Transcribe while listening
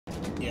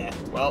Yeah,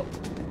 well...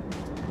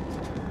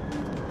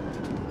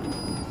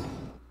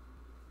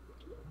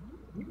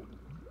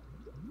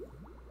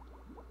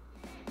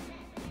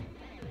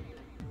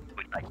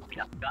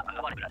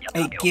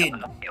 Hey kid,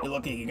 you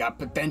look like you got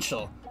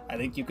potential. I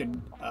think you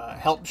could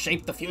help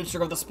shape the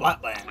future of the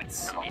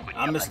Splatlands.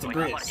 I'm Mr.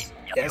 Grizz.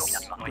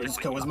 Yes,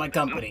 Grizzco is my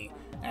company.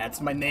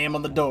 That's my name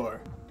on the door,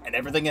 and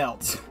everything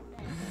else.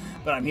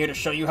 But I'm here to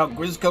show you how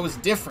Grizzco is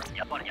different.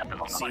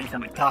 See,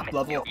 from the top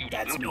level,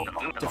 that's me.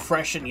 To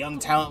fresh and young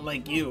talent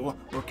like you,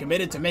 we're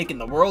committed to making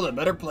the world a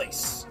better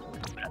place.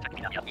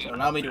 So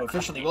allow me to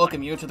officially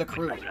welcome you to the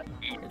crew.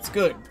 It's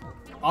good.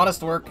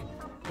 Honest work,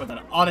 with an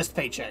honest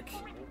paycheck.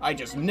 I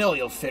just know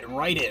you'll fit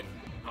right in.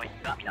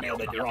 Now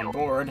that you're on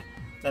board,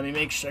 let me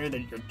make sure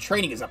that your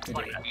training is up to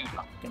date.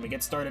 Can we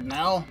get started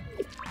now?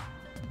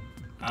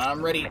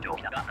 I'm ready.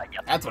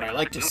 That's what I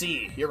like to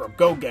see. You're a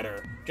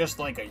go-getter, just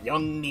like a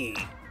young me.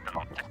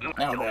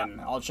 Now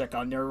then, I'll check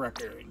on your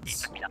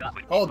records.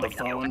 Hold the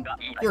phone.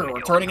 You're a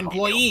returning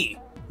employee.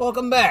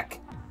 Welcome back.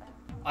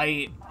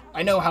 I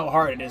know how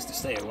hard it is to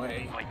stay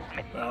away.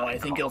 Well, I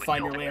think you'll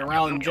find your way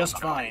around just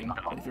fine.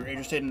 But if you're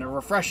interested in a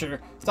refresher,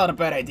 it's not a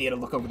bad idea to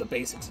look over the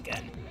basics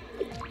again.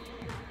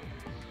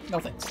 No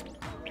thanks.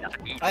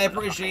 I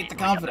appreciate the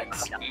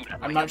confidence.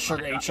 I'm not sure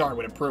HR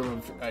would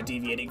approve of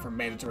deviating from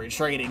mandatory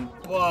training,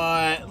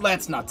 but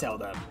let's not tell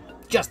them.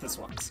 Just this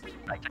once.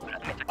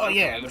 Oh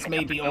yeah, this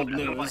may be old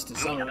news to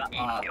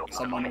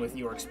someone with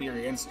your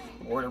experience.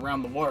 Word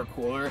around the water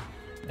cooler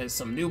is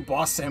some new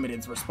boss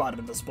salmonids were spotted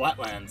in the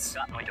Splatlands.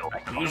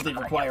 We usually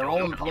require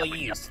all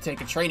employees to take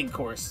a training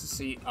course to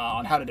see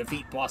on how to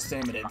defeat boss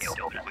salmonids.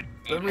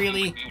 But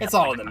really, it's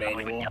all in the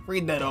manual.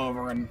 Read that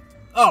over and...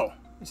 Oh!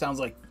 It sounds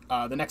like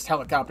the next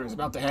helicopter is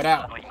about to head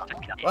out.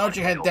 Why don't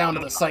you head down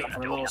to the site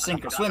for a little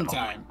sink or swim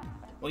time?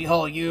 We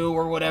haul you,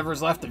 or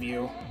whatever's left of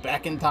you,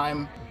 back in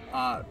time,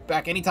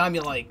 back anytime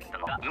you like.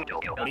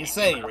 What do you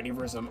say? Ready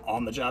for some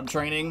on-the-job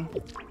training?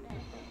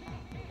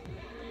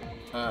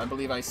 I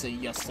believe I say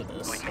yes to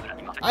this.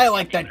 I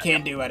like that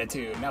can-do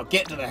attitude. Now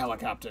get to the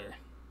helicopter.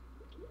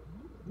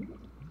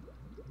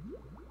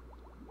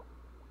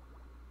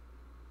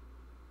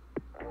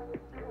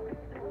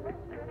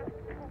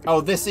 Oh,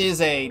 this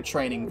is a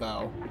training,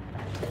 though.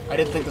 I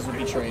didn't think this would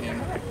be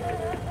training.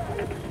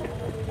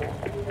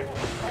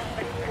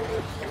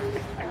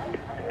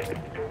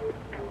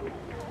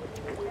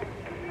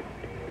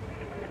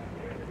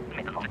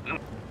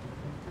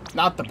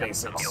 Not the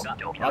basics.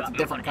 Lots of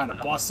different kind of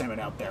boss salmon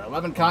out there.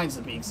 11 kinds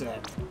to be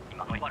exact.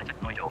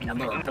 You can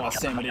learn boss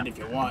salmon in if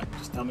you want.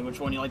 Just tell me which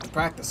one you like to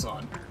practice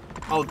on.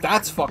 Oh,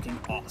 that's fucking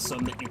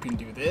awesome that you can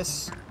do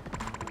this.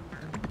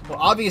 Well,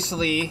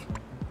 obviously,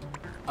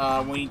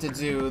 we need to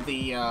do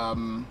the,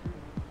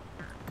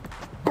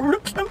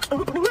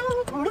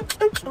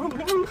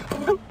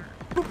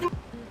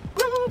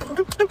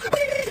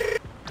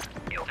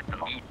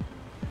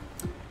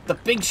 the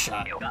big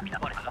shot.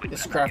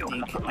 This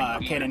crafty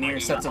cannoneer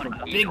sets up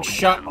a big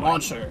shot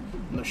launcher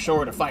on the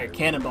shore to fire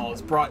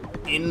cannonballs brought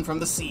in from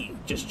the sea.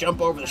 Just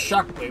jump over the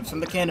shockwaves from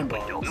the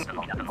cannonballs. If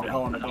you're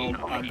holding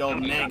a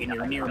golden egg and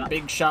you're near a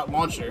big shot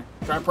launcher,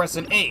 try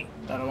pressing A.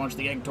 That'll launch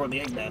the egg toward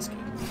the egg basket.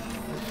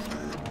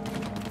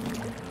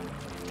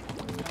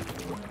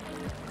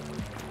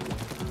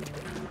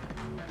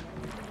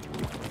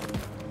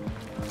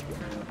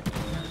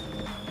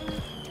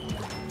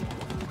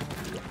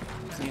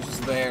 So he's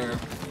just there.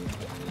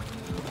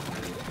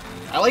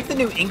 I like the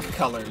new ink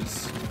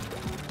colors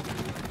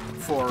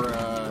for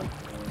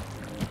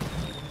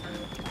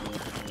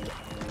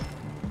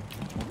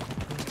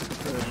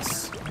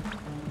this.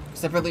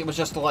 Separately, it was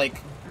just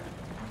like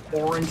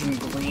orange and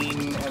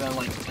green, and then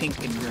like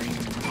pink and green.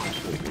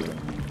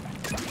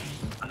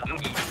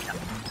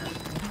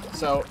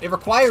 So it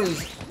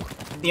requires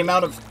the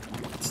amount of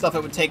stuff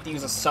it would take to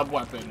use a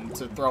sub-weapon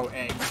to throw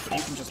eggs, but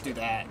you can just do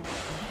that.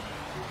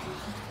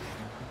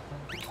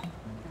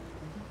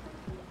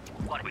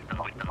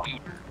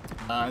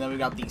 And then we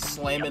got the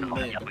Slammin'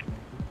 Lid.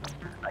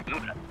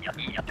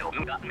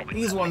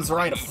 These ones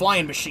ride a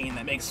flying machine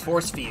that makes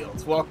force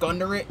fields. Walk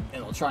under it,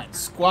 and it'll try and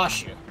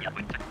squash you.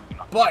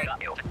 But,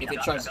 if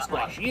it tries to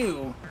squash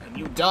you, and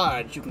you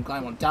dodge, you can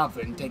climb on top of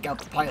it and take out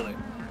the pilot.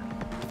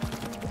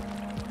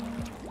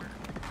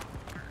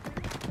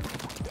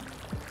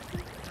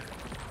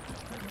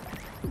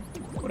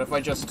 What if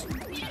I just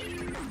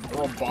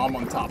throw a bomb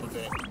on top of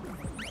it?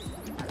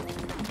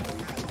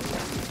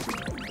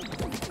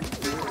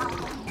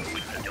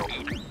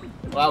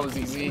 Well, that was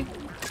easy.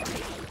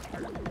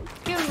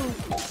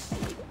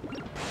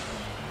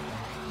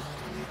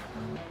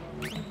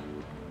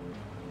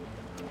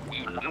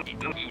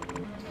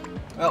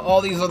 Well,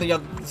 all these are the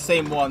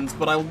same ones,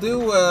 but I'll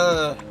do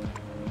the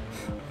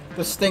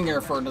stinger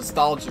for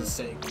nostalgia's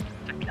sake.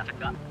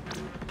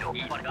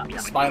 The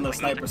spineless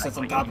sniper sits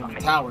on top of a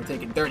tower,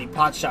 taking dirty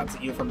pot shots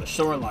at you from the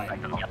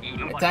shoreline.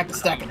 Attack the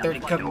stack of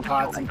dirty cooking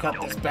pots and cut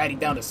this baddie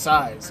down to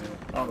size.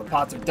 When all the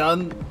pots are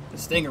done, the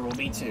stinger will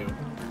be too.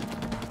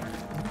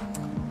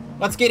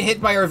 Let's get hit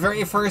by our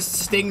very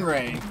first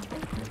stingray.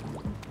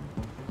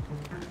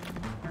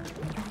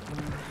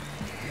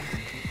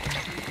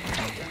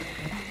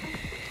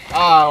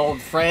 Ah,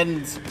 old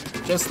friend.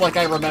 Just like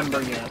I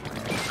remember you.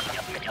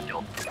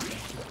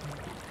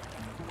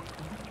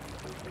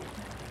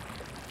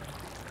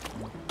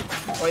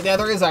 Wait, yeah,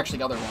 there is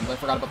actually other ones. I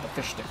forgot about the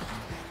fish stick.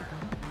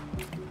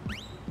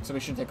 So we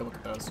should take a look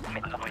at those.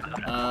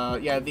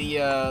 Yeah,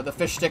 the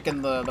fish stick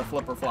and the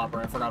flipper flopper,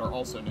 I forgot, are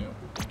also new.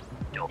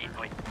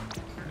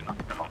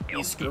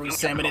 These screwy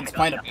salmonids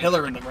plant a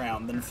pillar in the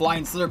ground, then fly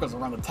in circles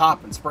around the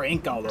top and spray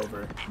ink all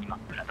over.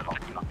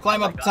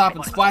 Climb up top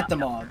and splat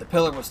them all. The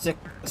pillar will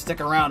stick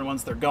around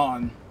once they're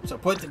gone, so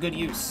put it to good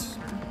use.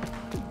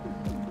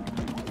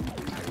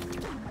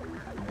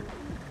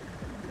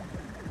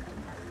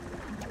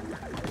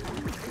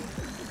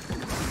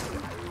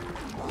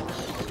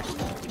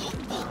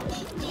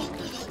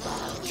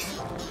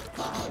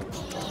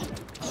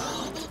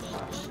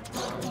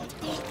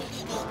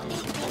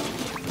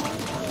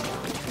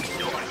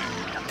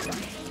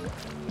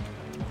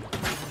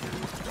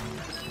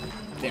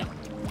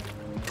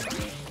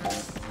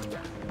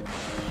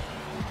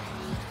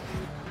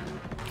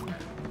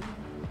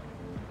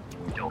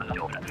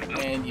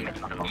 And you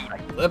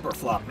flipper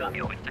flopper.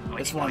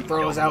 This one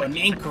throws out an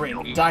ink ring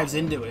and dives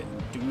into it.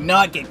 Do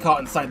not get caught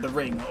inside the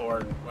ring,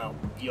 or, well,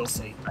 you'll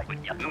see.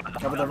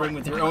 Cover the ring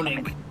with your own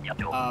ink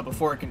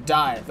before it can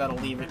dive. That'll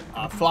leave it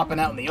flopping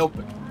out in the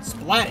open.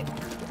 Splat it!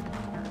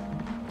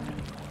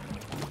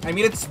 I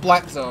mean, it's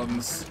splat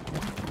zones,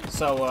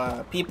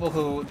 so people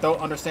who don't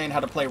understand how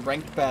to play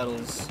ranked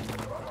battles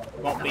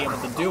won't be able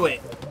to do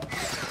it.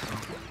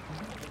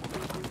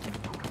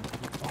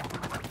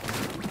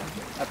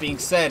 That being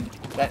said,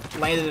 that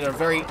landed in a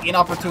very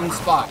inopportune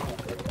spot.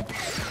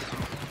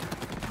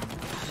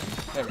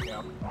 There we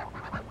go. It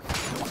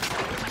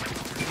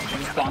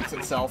just bonks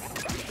itself.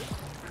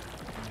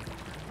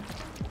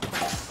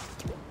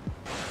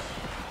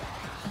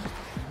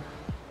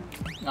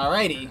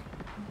 Alrighty.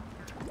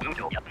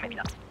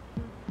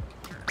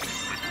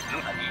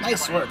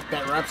 Nice work.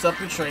 That wraps up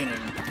your training.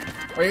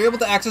 Are you able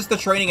to access the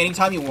training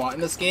anytime you want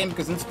in this game?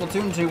 Because in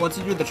Splatoon 2, once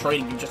you do the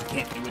training, you just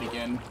can't do it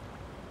again.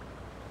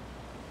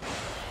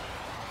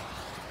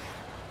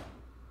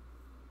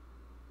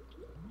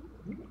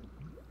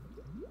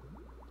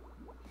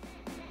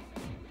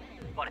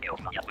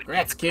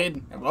 Congrats,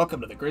 kid, and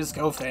welcome to the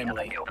Grizzco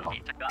family.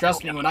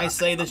 Trust me when I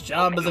say this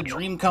job is a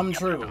dream come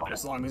true,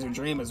 as long as your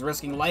dream is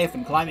risking life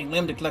and climbing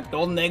limb to collect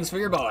golden eggs for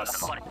your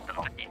boss.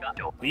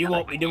 But you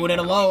won't be doing it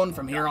alone.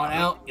 From here on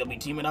out, you'll be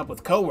teaming up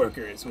with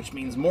co-workers, which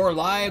means more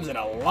lives and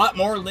a lot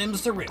more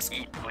limbs to risk.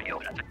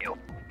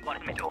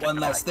 One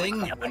last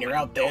thing, when you're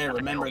out there,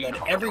 remember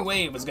that every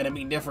wave is going to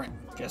be different,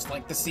 just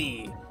like the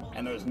sea,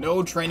 and there's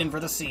no training for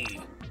the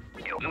sea.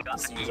 The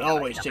sea is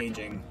always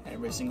changing.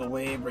 Every single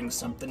wave brings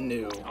something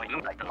new.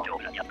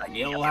 And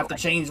you'll have to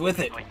change with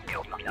it.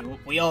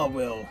 We all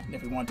will,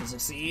 if we want to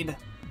succeed.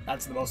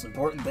 That's the most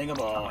important thing of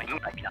all.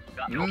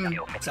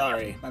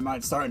 Sorry, my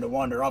mind's starting to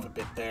wander off a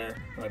bit there,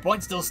 but my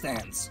point still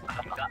stands.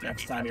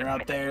 Next time you're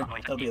out there,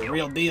 it'll be the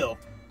real deal,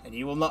 and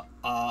you will not,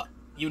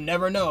 you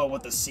never know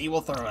what the sea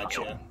will throw at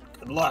you.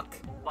 Good luck.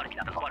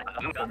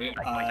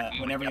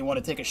 Whenever you want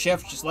to take a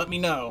shift, just let me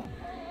know.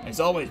 There's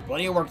always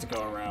plenty of work to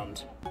go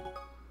around.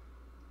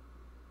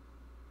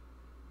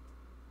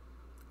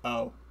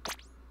 Oh.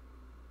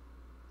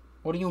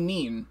 What do you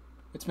mean?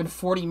 It's been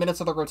 40 minutes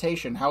of the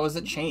rotation. How has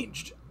it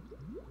changed?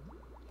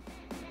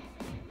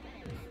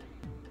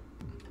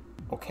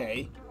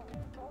 Okay.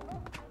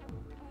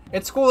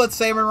 It's cool that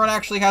Salmon Run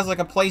actually has like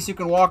a place you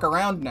can walk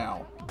around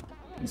now,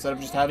 instead of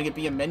just having it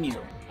be a menu.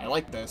 I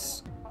like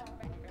this.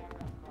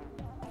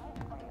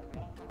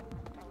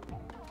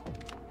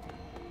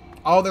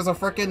 Oh, there's a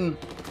frickin'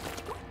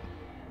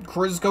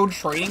 Grizzco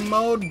training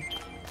mode?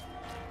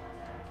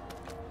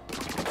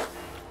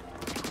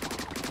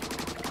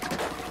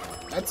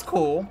 That's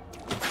cool.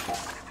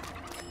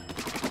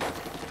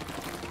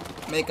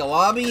 Make a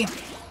lobby?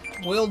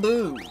 Will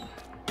do.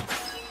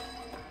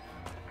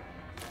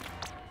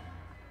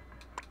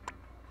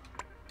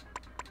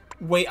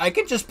 Wait, I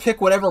can just pick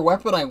whatever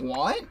weapon I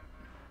want?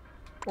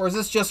 Or is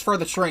this just for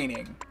the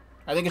training?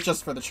 I think it's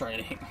just for the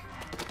training.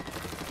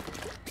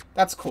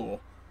 That's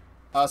cool.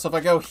 So if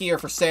I go here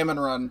for Salmon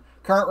Run,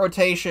 current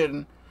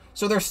rotation.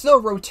 So there's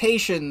still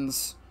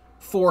rotations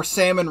for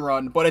Salmon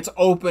Run, but it's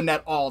open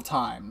at all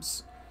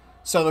times.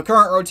 So the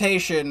current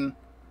rotation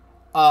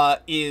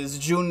is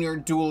Junior,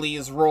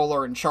 Dualies,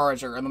 Roller, and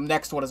Charger, and the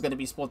next one is going to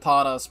be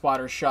Splatana,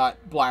 Spotter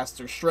Shot,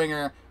 Blaster,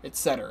 Stringer,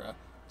 etc.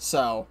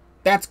 So,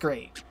 that's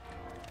great.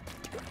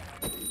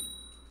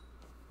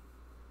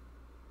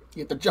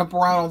 You get to jump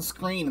around on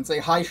screen and say,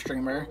 "Hi,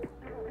 streamer."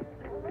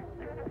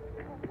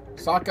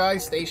 Sockeye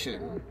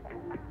Station.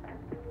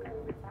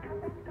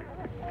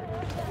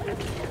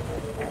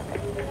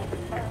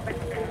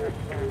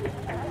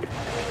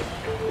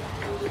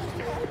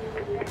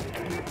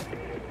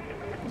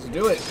 Let's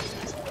do it.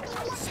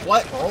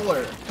 Splat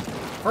Roller.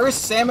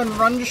 First Salmon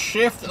Run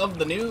shift of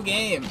the new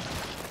game.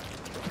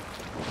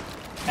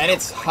 And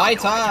it's high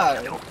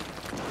tide.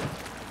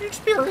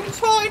 Experience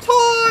high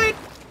tide.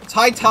 It's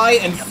high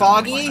tide and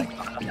foggy.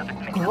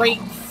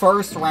 Great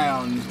first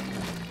round.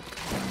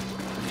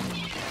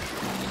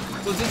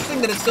 So it's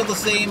interesting that it's still the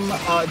same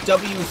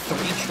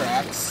W3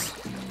 tracks.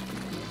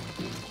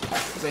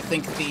 Because I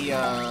think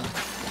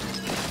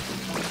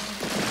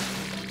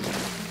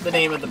the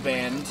name of the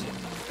band.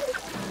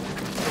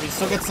 But we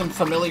still get some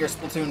familiar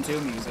Splatoon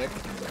 2 music.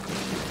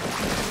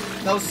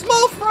 No,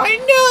 small fry,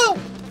 no!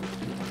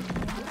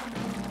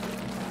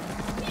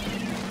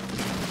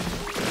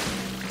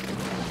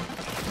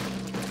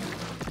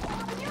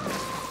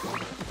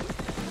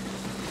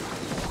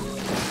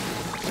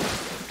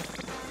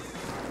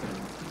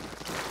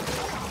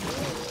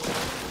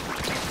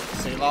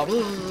 Say la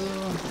blue.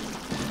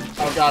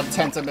 Oh god,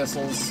 Tenta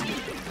missiles.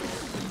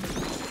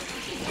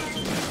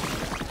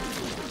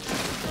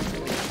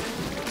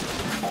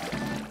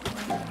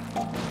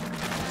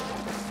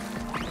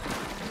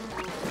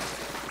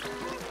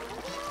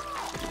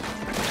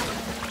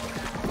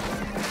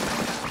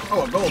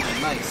 Oh, a Goldie,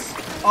 nice.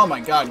 Oh my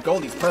god,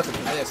 Goldie's perfect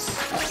for this.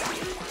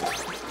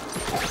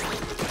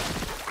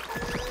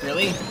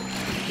 Really?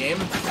 Game?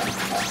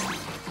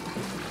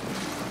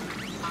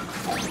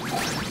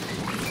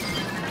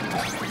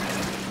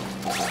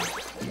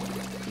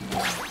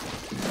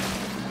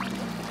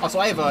 Also,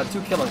 I have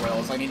 2 killer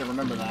whales, I need to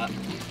remember that.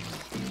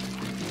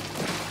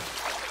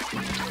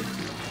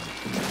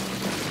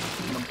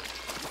 I'm gonna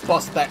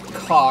bust that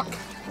cock.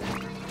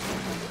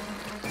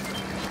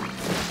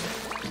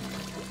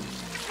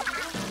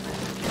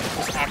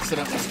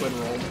 Accidentally squid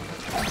roll.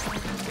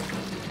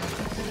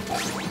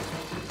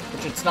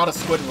 Which it's not a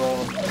squid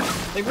roll.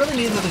 They really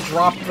needed to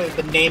drop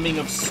the naming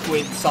of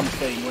squid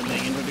something when they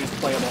introduced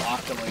playable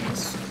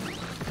octolings.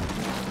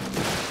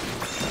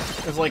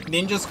 Because like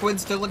Ninja Squid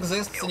still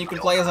exists and you can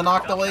play as an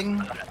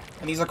octoling.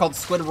 And these are called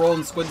Squid Roll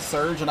and Squid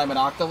Surge and I'm an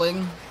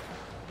octoling.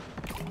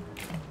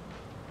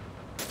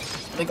 I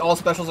think all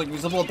specials are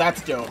usable.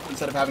 That's dope.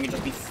 Instead of having it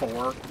just be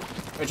 4.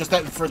 It's just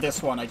that for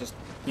this one, I just,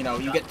 you know,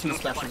 you get 2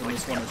 specials and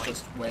this one is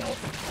just whale.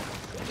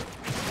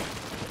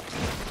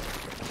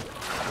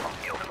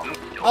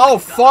 Oh,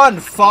 fun!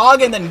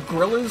 Fog and then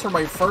Grillers for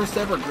my first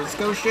ever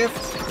Grisco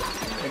shift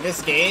in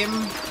this game.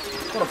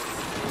 What a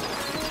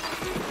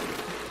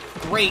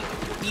great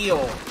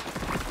deal.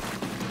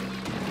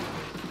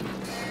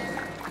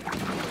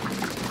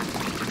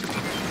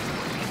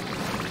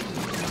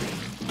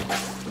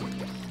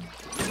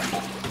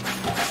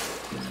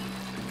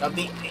 God,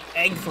 the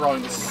egg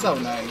throwing is so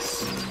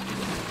nice.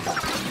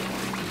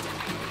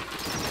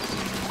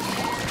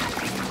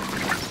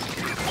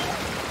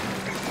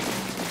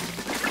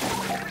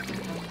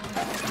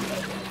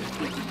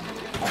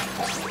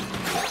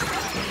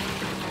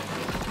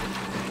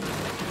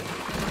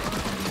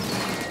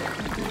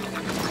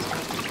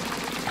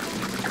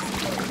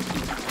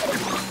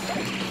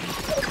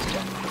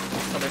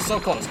 Oh, they're so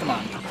close, come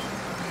on.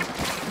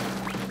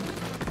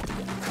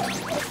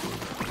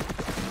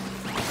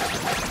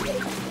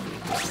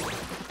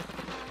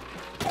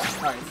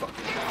 Alright, fuck.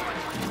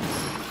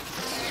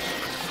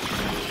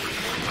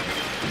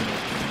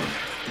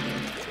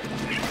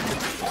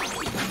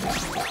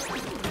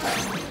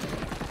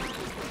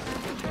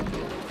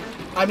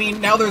 I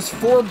mean, now there's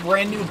 4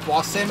 brand new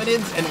boss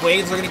salmonids, and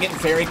waves are gonna get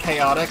very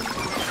chaotic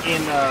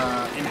in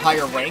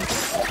higher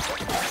ranks.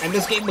 And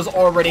this game was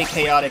already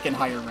chaotic in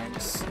higher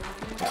ranks.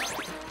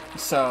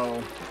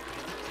 So...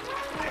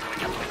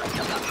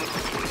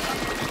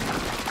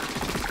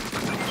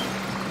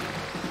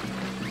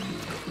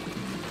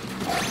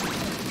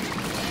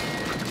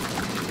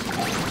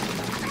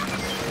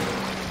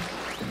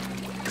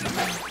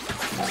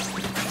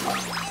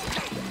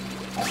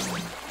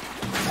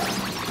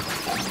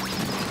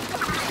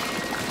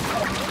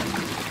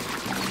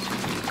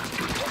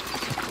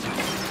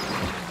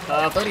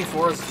 Uh,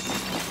 34 is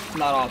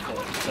not awful,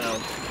 so...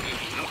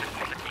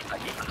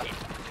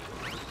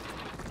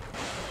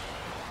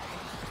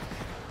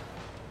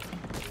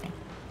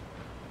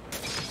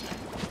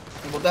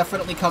 It will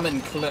definitely come in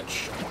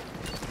clutch.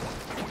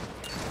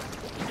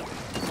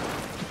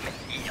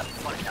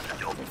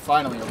 Okay,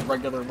 finally, a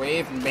regular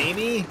wave,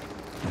 maybe?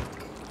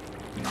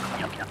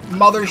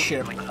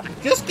 Mothership.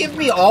 Just give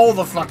me all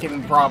the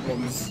fucking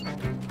problems.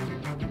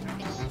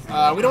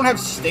 We don't have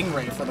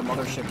Stingray for the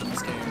Mothership in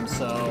this game,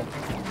 so...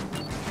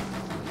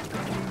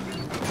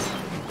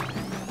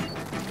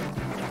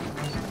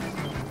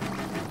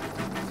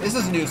 This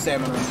is new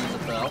Salmon Run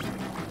music, though.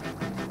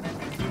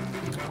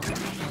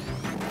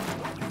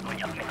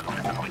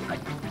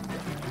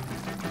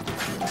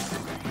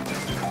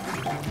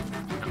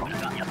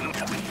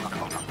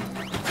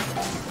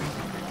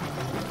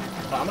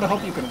 I'm gonna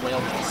hope you can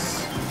whale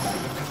this.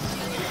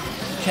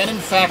 You can, in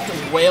fact,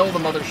 whale the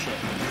Mothership.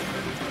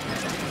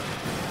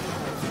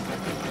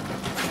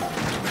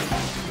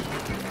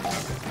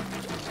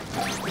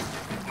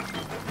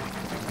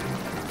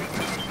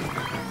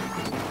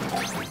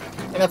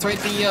 And that's right,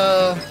 the,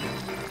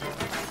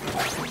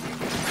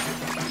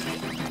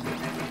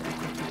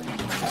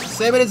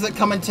 salmonids that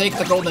come and take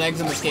the golden eggs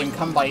in this game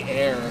come by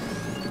air.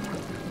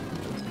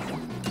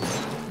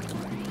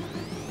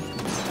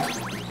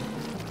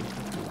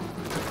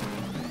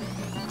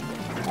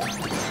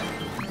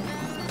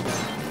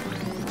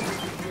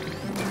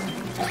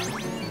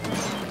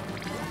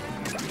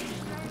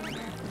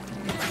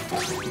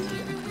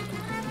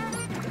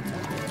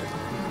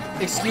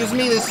 Excuse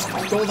me, this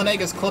golden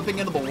egg is clipping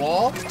into the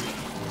wall?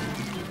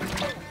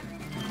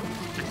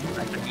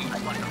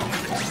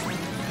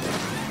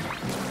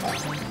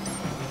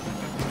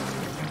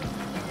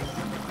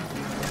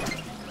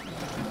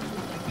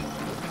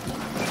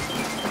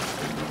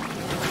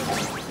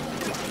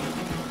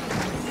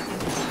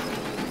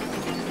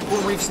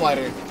 Ooh, reef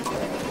slider.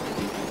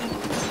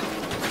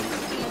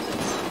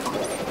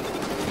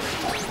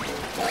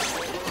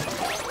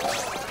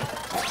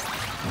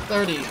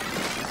 $30.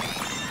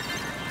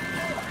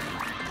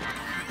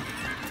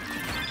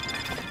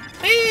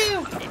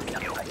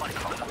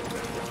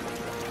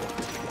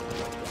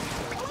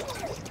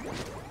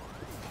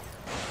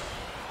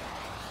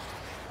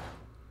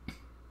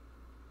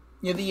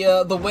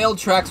 Yeah, the whale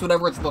tracks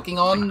whatever it's looking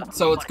on,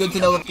 so it's good to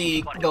know that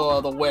the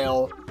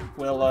whale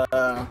will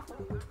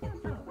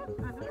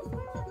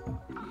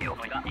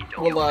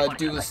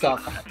do the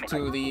stuff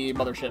to the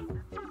mothership.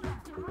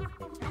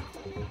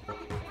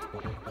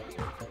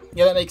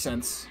 Yeah, that makes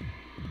sense.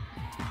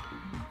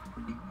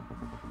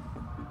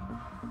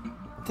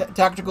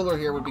 Tactical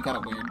here would be kind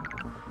of weird.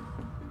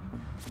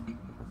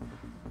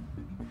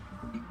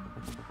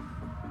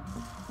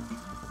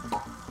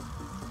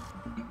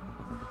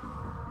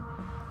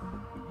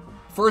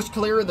 First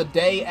clear of the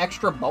day,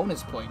 extra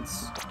bonus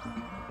points.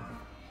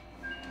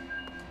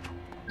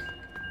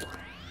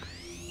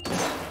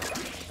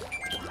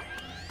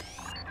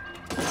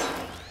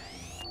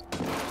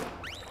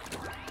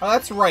 Oh,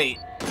 that's right.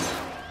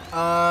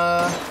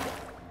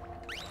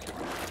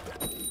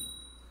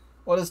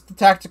 What does the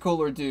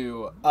Tacticooler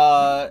do?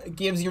 It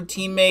gives your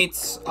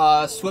teammates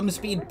swim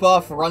speed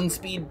buff, run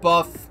speed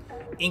buff,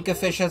 ink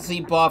efficiency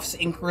buffs,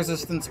 ink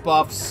resistance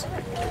buffs,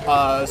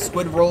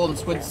 squid roll and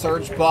squid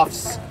surge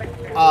buffs,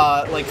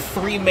 like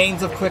 3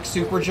 mains of quick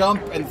super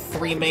jump and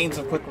 3 mains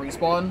of quick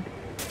respawn.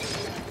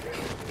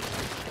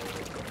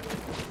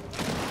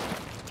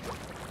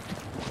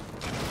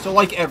 So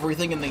like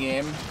everything in the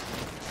game.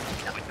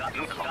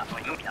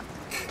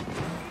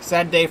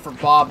 Sad day for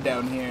Bob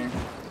down here.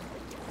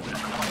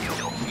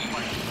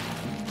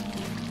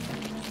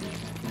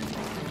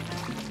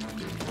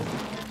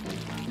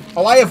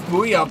 Oh, I have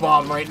Booyah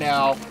Bomb right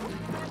now.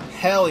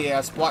 Hell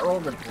yeah, Splat Roll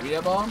with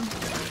Booyah Bomb.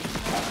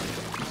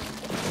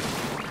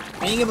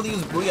 Being able to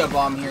use Booyah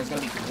Bomb here is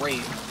gonna be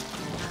great.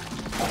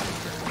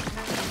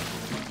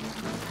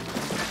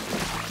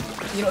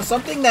 You know,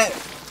 something that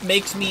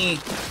makes me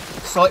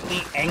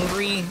slightly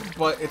angry,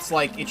 but it's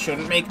like, it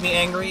shouldn't make me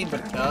angry, but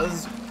it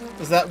does,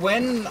 is that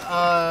when,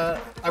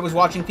 I was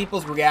watching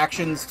people's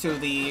reactions to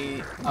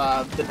the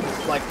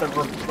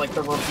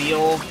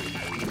reveal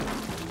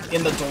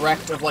in the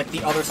direct of, like,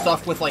 the other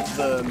stuff with, like,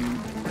 the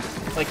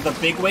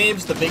big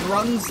waves, the big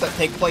runs that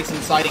take place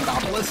inside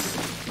Inkopolis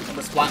and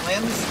the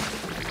Splatlands.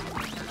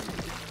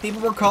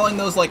 People were calling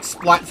those, like,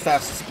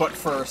 Splatfests, but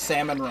for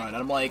Salmon Run, and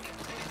I'm like,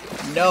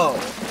 no.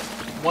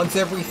 Once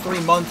every 3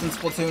 months in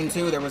Splatoon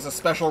 2, there was a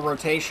special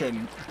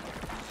rotation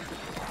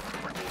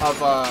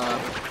of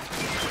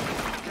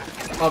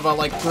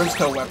like,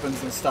 Briscoe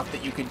weapons and stuff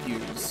that you could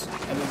use.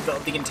 And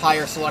the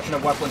entire selection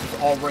of weapons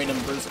was all random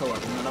Briscoe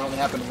weapons, and it only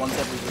happened once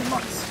every 3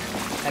 months.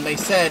 And they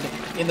said,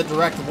 in the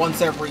direct, once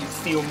every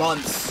few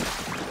months,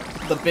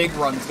 the big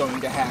run's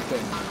going to happen.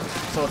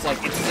 So it's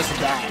like, it's just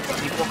that. But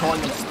people are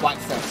calling them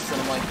Splatfests,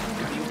 and I'm like,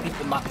 do you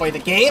people not play the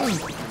game?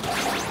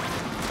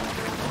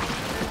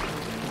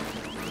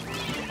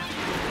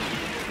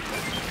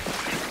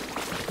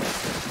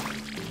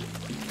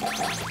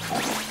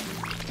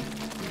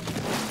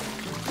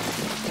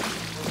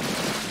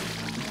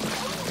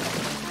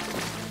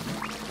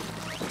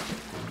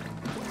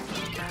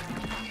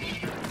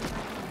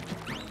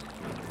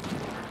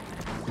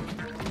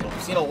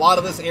 Seen a lot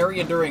of this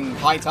area during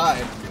high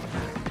tide.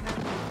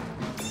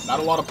 Not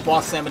a lot of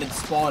boss salmon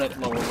spawn at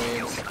lower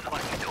waves.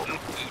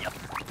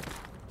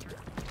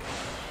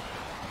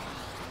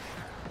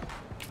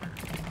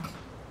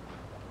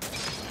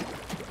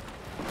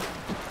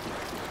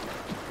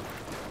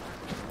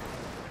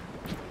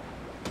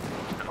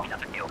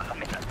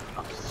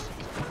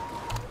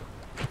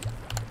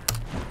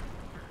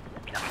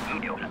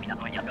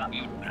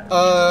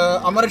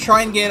 I'm gonna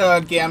try and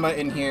get Gamma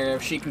in here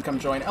if she can come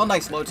join. Oh,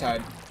 nice, low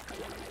tide.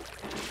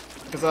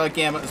 Because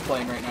Gamma is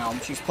playing right now.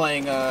 She's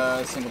playing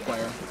single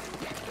player.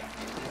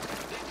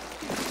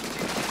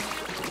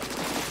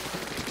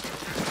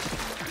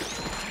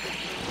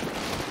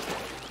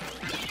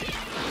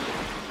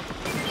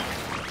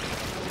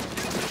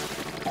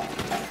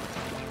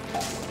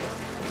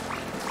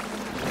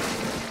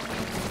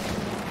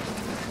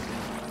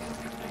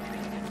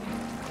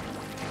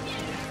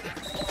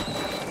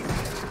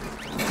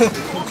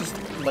 Just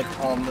like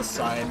on the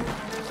side.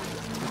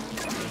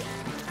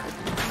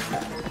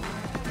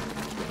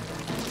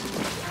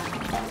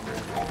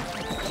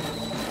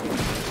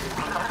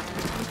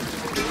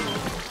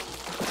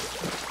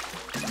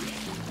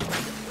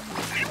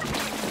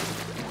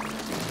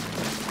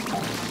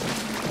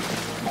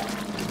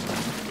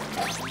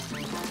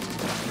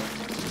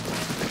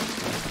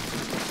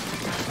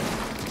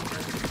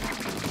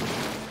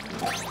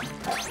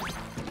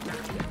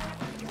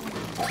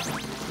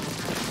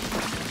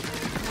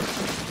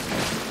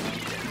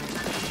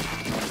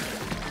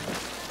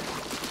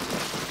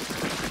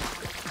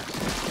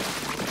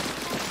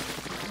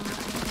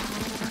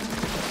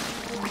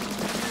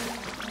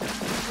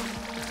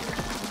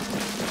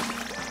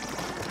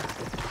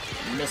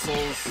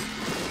 missiles.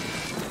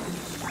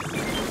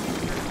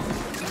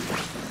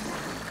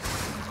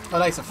 Oh,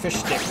 nice, a fish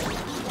stick.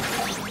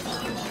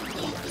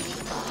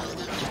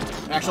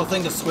 An actual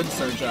thing to squid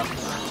surge up.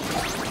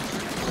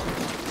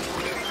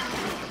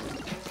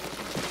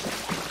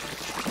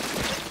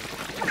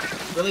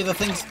 Really, the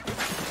thing's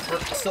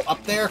still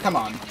up there? Come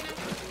on.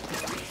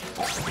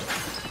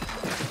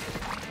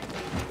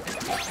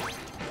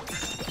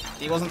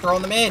 He wasn't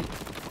throwing them in.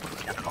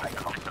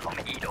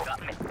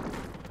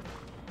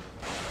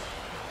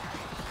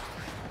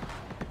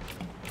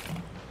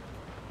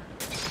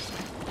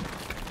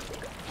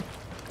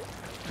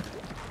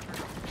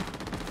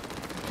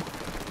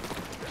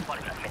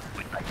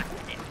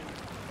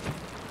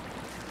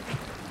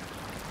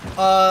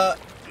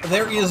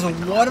 There is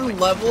one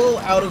level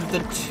out of the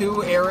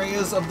 2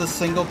 areas of the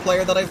single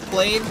player that I've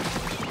played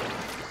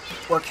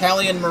where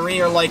Callie and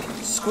Marie are like,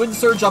 squid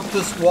surge up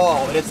this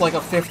wall, and it's like a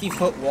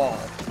 50-foot wall.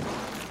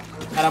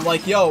 And I'm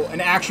like, yo,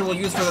 an actual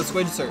use for the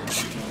squid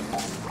surge.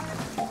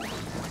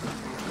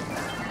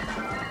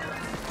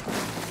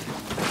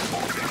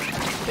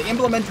 They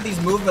implemented these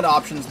movement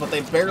options, but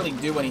they barely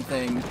do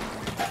anything.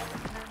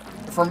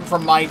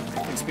 From my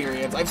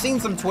experience. I've seen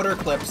some Twitter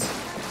clips.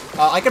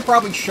 I could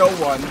probably show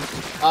one.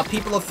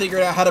 People have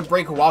figured out how to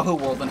break Wahoo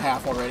World in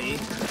half already.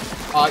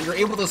 You're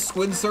able to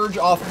squid surge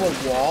off of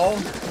a wall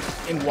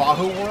in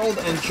Wahoo World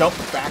and jump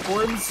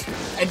backwards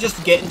and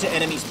just get into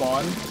enemy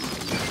spawn.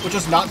 Which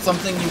is not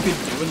something you could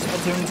do in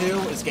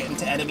Splatoon 2, is get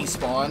into enemy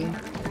spawn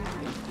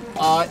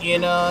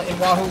in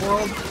Wahoo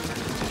World.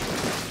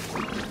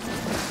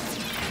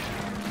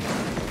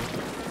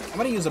 I'm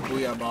gonna use a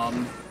Booyah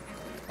Bomb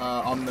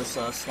on this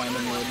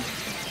slamming lid.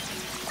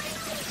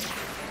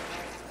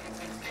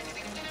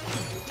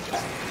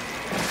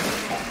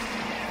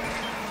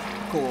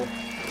 Cool.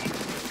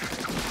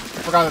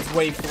 Forgot it's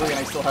wave 3 and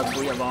I still have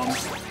Booyah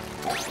Bombs.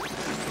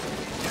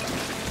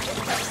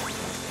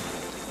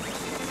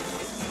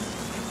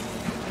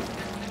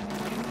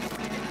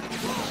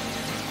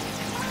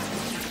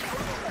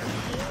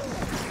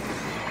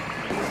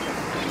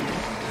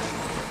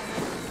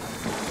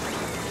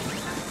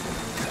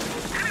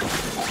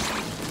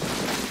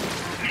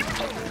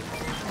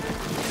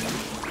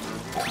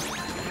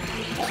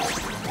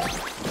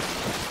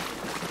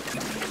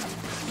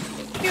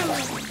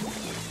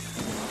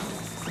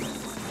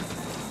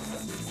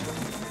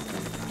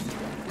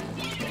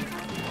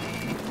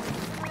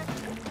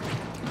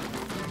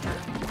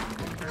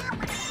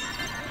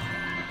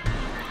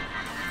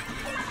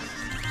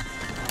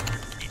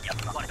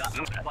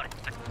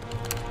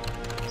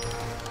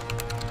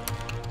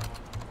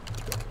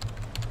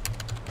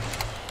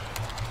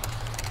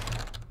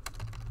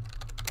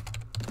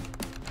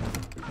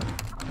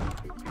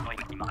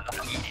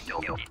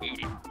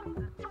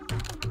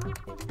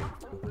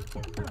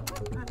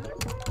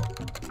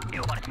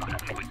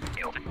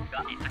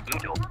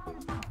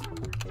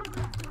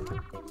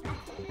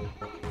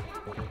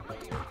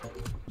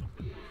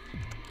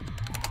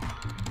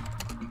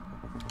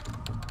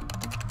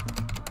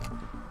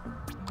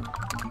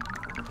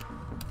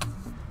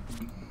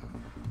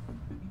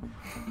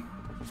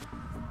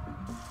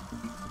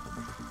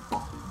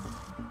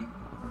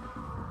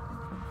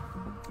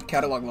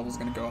 Catalog level's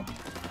gonna go up.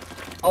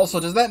 Also,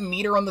 does that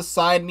meter on the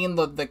side mean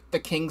the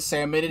King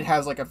Salmon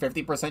has like a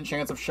 50%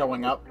 chance of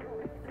showing up?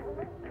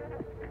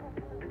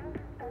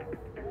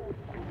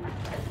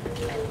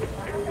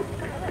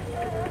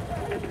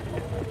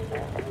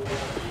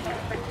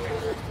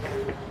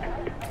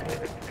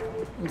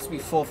 It needs to be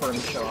full for him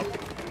to show up.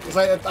 Because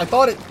I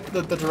thought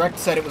the direct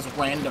said it was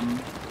random.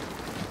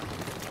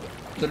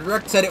 The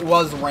direct said it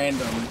was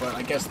random, but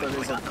I guess there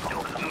is a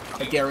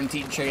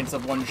guaranteed chance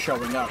of one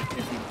showing up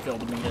if you fill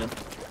the meter.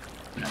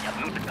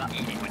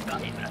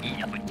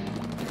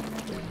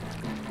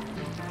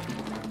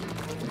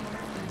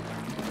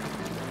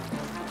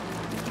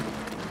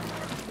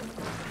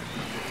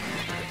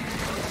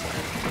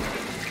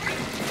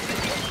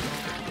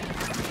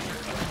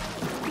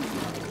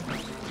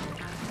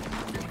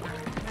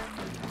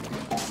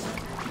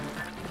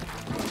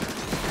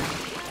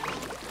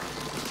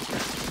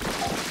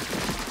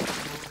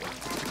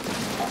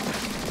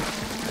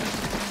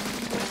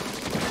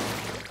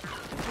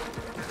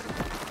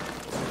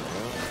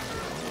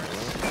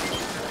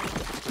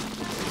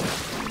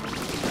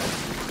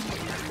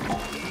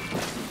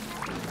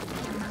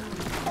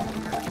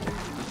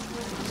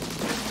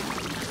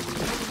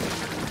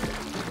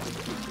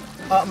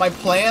 My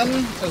plan,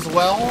 as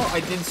well, I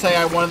did say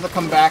I wanted to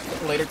come back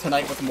later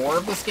tonight with more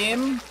of this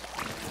game.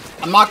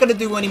 I'm not going to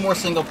do any more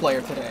single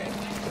player today.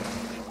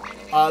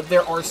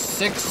 There are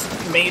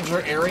 6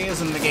 major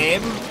areas in the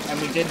game, and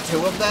we did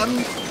 2 of them,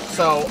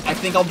 so I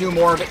think I'll do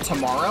more of it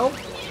tomorrow.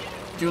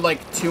 Do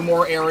like 2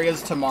 more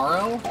areas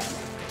tomorrow,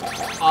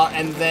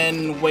 and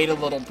then wait a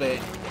little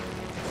bit,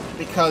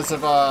 because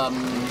of,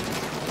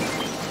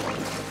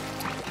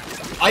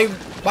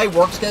 my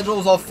work schedule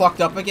is all fucked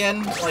up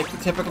again. Like,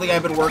 typically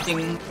I've been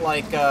working,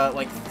 like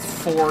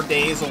 4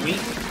 days a week,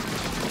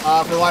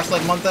 for the last,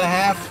 like, month and a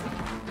half.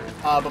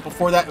 but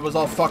before that it was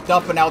all fucked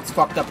up, and now it's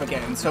fucked up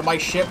again. So my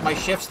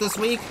shifts this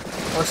week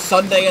are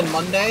Sunday and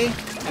Monday,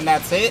 and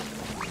that's it.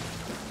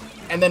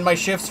 And then my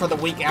shifts for the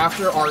week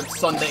after are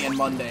Sunday and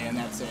Monday, and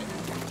that's it.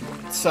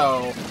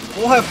 So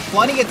we'll have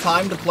plenty of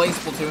time to play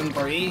Splatoon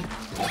 3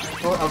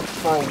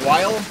 for a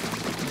while.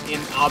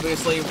 And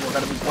obviously, we're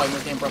going to be playing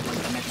this game for like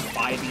the next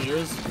 5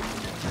 years.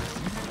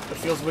 It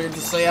feels weird to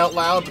say out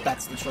loud, but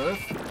that's the truth.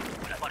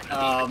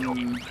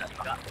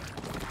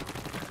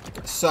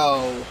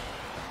 So,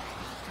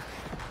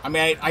 I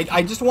mean,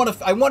 I just want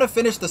to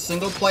finish the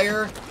single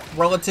player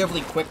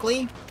relatively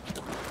quickly,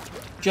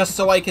 just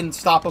so I can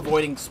stop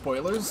avoiding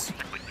spoilers.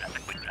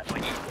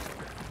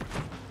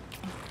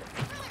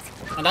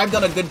 And I've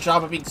done a good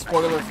job of being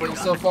spoiler-free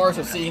so far,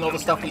 so seeing all the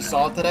stuff we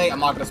saw today, I'm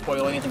not going to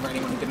spoil anything for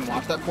anyone who didn't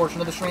watch that portion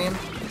of the stream.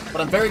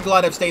 But I'm very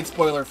glad I've stayed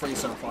spoiler-free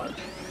so far.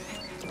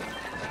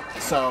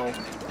 So,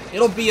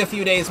 it'll be a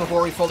few days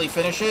before we fully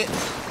finish it,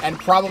 and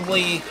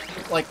probably,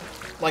 like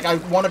I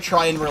want to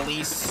try and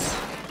release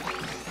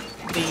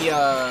the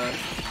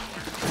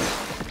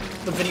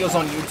videos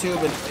on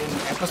YouTube in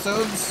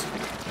episodes.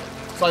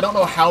 So I don't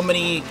know how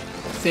many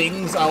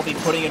things I'll be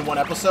putting in one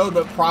episode,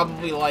 but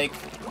probably, like,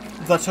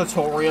 the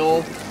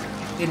tutorial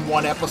in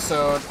one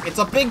episode. It's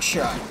a big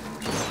shot.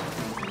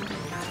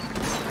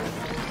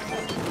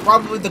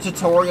 Probably the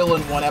tutorial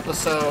in one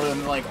episode,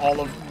 and like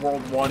all of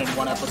World 1 in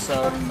one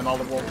episode, and then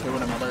all of World 2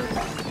 in another.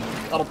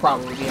 That'll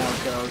probably be how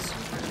it goes.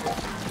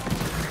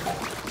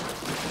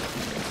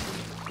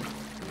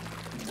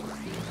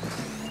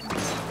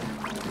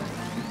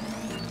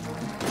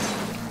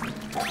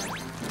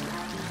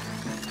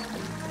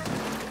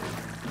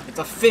 It's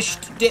a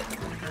fished dick.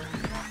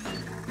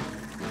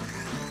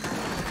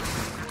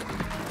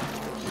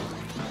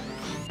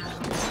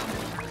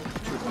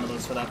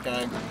 For that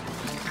guy.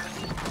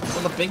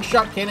 So the big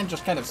shot cannon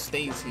just kind of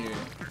stays here.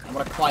 I'm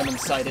gonna climb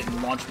inside it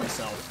and launch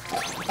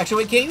myself.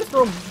 Actually, wait, can't you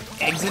throw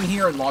eggs in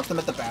here and launch them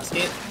at the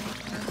basket?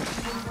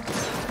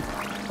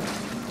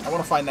 I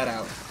want to find that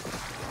out.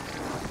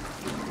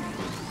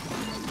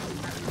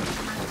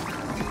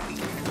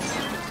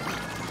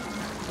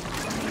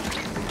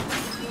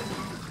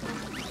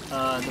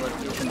 Do I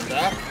do it from the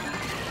back?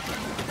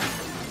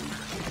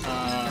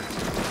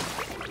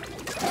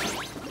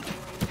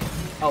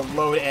 Oh,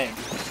 load egg.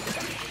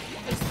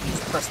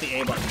 Just press the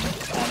A button on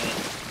it,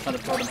 trying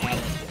to throw them at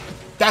it.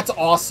 That's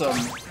awesome.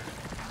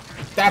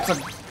 That's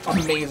an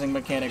amazing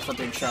mechanic for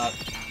Big Shot.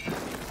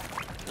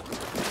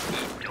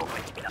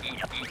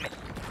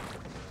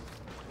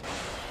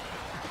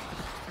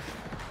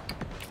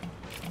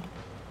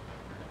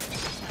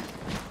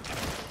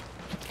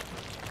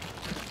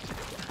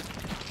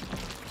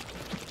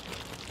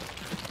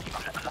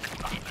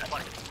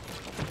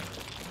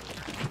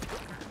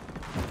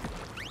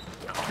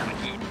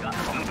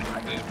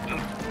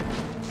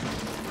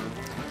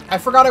 I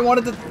forgot I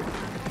wanted to...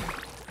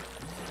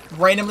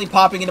 Randomly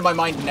popping into my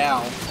mind now.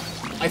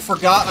 I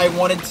forgot I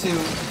wanted to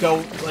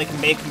go, like,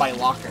 make my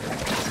locker.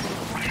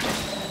 I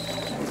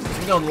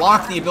was gonna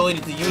unlock the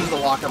ability to use the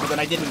locker, but then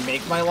I didn't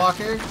make my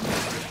locker.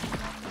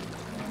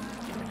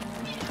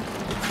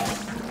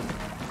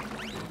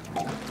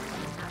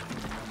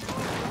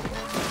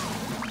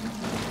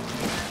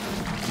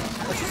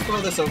 Let's just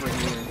throw this over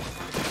here.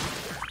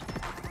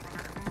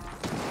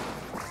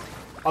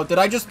 Oh, did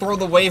I just throw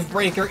the wave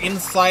breaker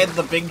inside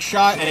the Big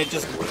Shot and it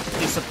just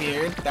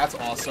disappeared? That's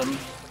awesome.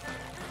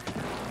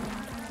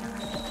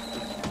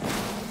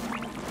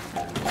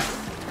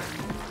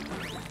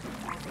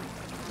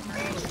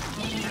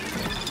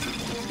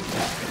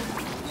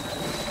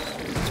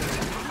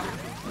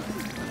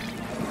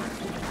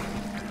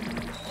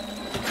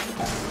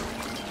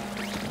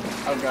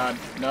 Oh god,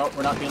 no,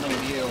 we're not dealing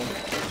with you.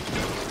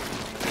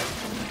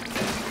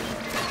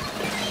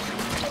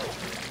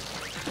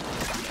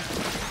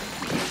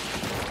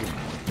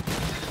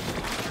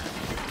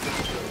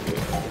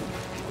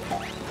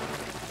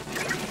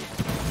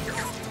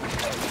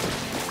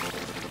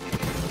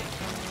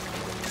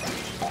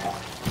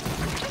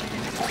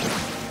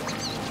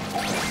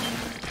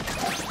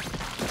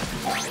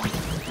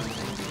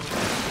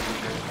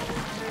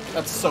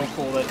 That's so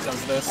cool that it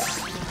does this.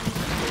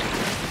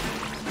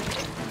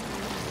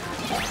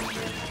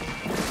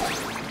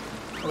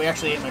 Oh, we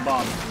actually ate my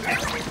bomb.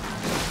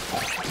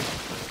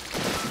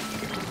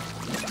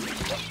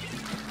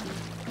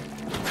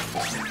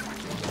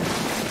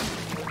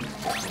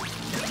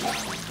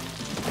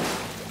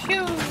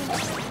 Phew!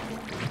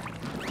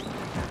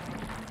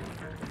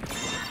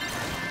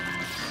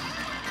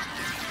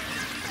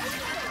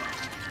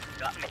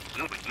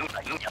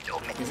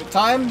 Is it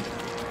time?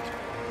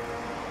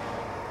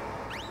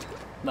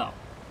 No.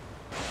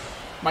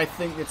 My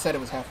thing, it said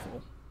it was half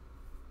full.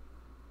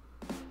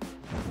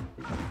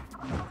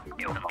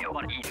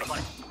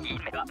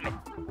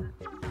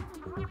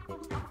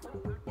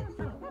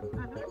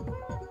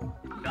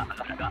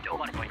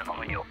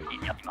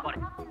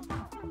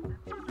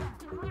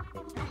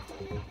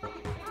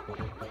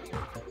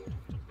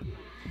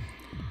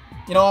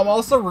 You know, I'm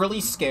also really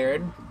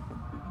scared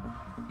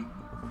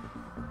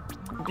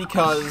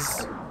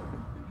because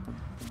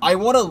I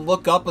want to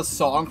look up a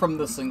song from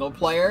the single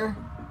player,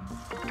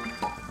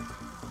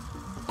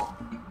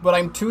 but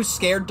I'm too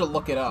scared to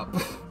look it up.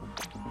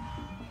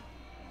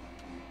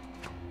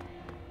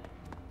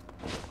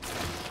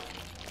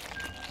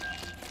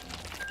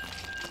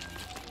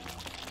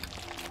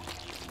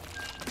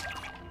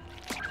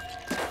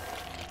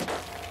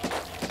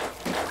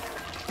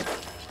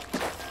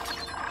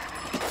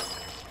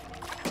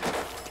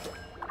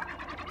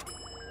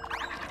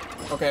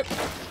 Okay.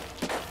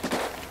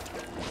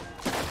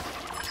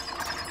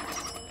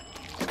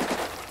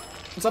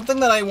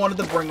 Something that I wanted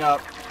to bring up,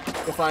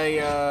 if I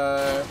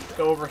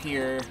go over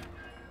here,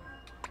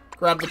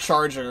 grab the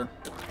charger.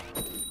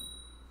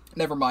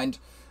 Never mind.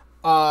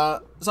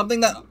 Something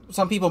that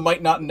some people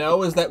might not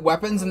know is that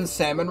weapons in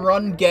Salmon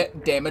Run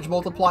get damage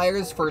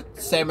multipliers for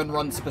Salmon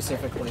Run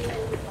specifically.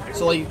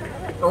 So, like,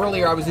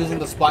 earlier I was using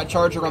the Splat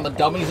Charger on the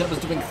dummies and it was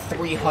doing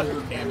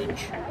 300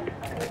 damage.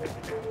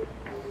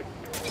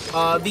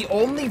 The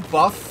only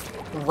buff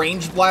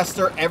Range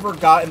Blaster ever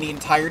got in the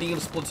entirety of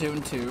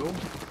Splatoon 2,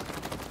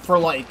 for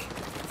like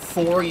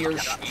 4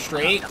 years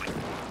straight,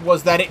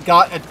 was that it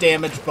got a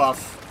damage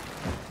buff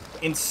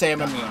in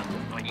Salmon Run.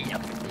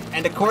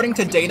 And according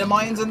to data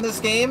mines in this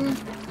game,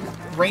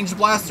 Range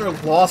Blaster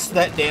lost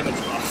that damage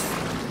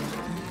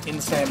buff in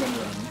Salmon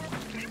Run.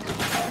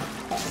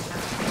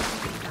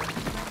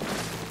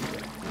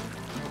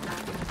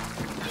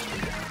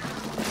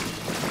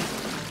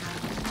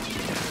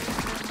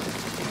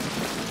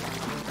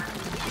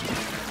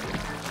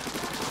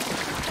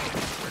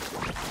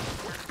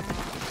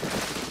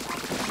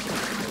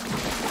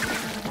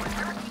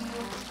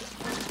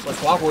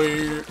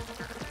 Squawky!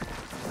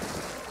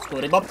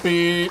 Squiddy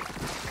Buppy! A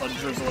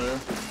drizzler.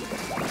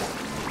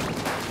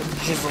 A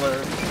jizzler.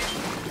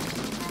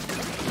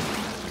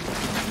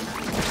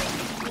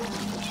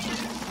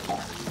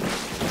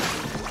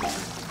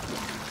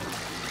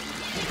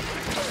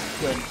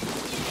 Good.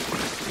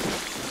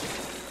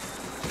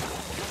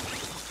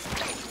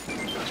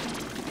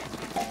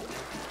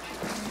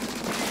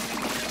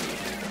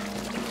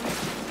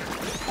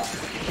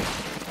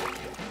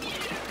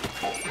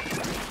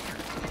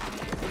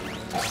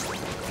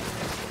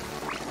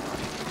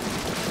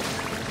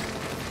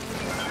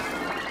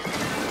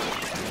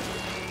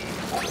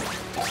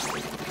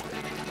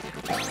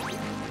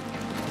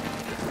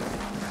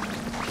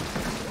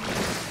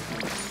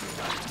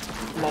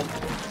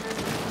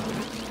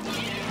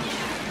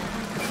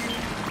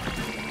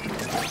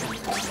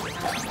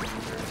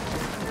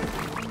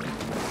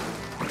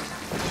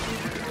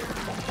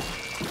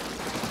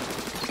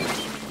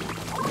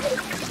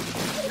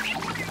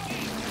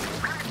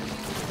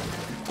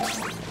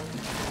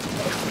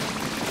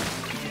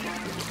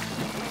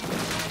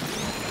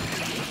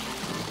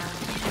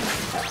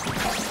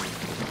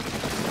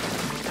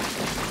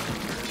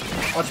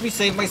 Watch me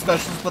save my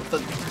specials, but the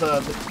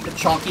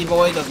chonky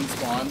boy doesn't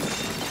spawn.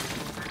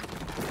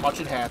 Watch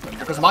it happen.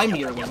 Because my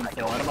mirror wasn't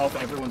full. I don't know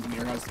if everyone's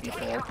mirror has to be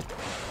full.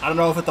 I don't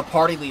know if the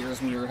party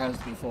leader's mirror has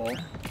to be full.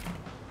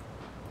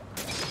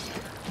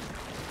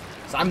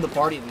 So I'm the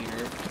party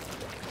leader.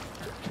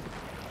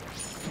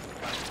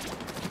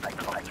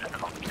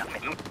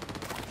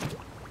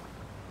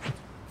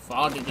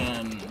 Fog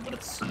again, but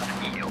it's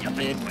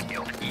mid.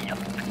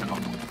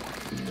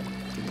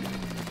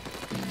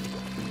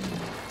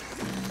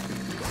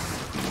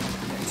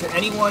 To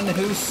anyone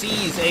who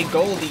sees a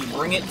Goldie,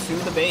 bring it to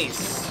the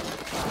base.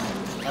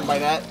 And by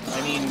that,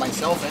 I mean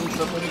myself and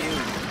Triple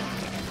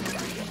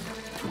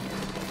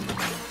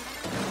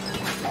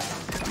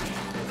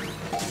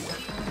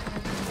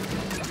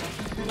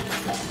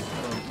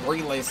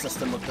U. Relay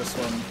system with this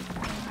one.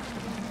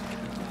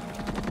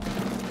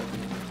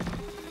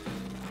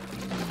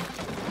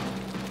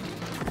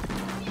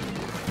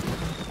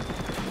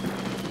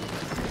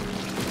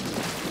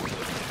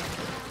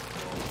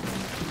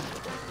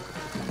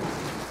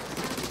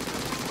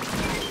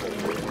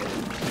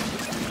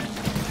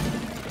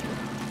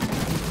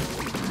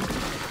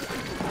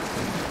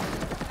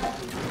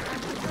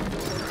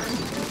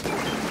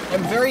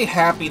 I'm very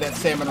happy that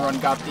Salmon Run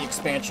got the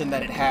expansion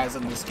that it has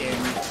in this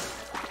game.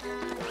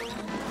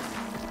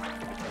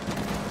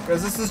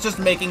 Because this is just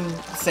making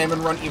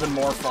Salmon Run even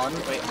more fun.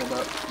 Wait, hold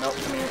up. Nope,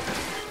 come here.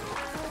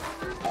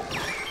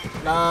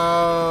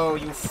 No,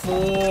 you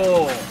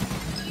fool!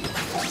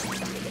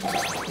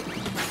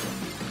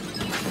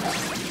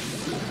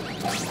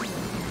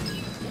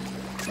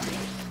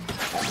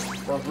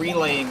 We're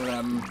relaying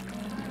them.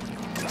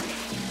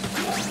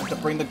 To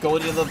bring the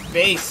Goldie to the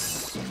base.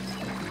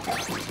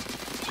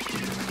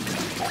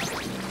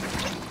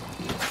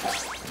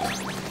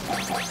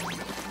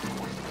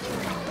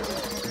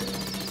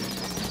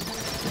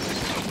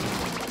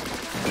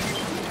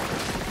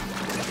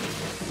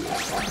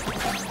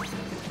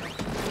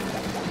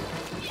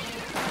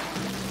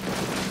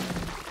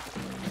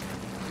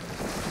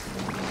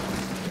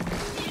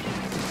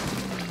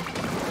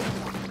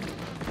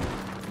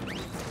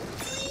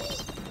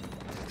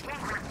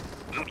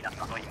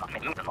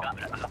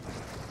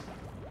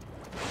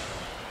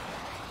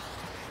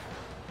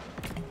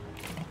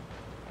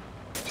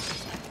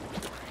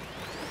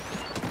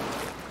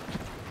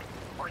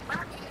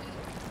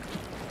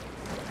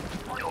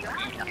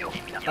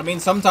 I mean,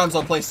 sometimes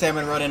I'll play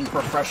Salmon Run in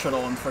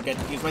Professional and forget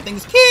to use my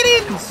things.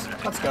 Kittens!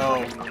 Let's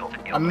go.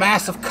 A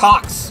mass of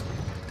cocks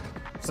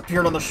has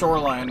appeared on the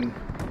shoreline.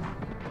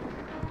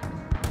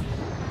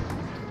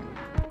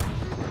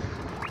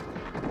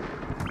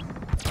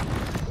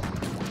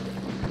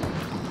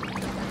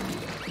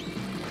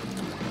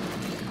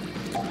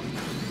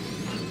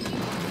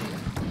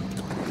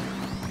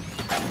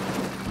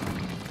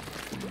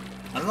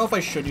 I don't know if I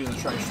should use a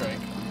Tri-Strike.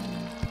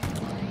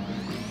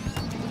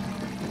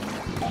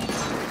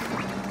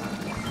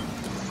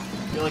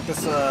 I feel like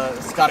this,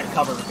 it's got it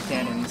covered with the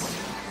cannons.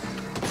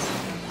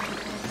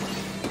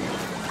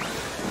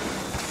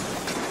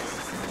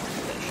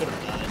 Okay, should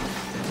have died.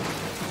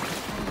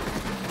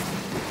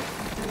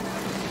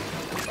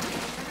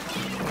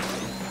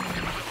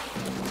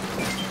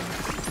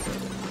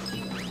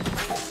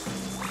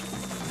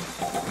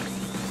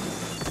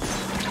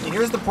 And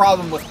here's the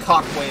problem with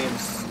cock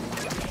waves,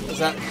 is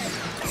that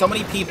so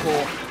many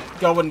people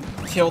go and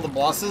kill the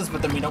bosses,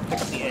 but then we don't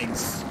pick up the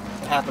eggs.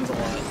 It happens a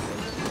lot.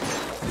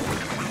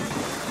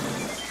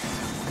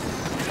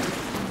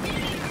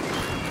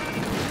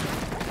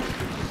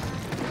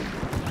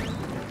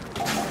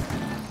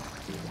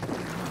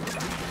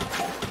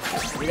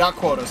 We got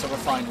quota, so we're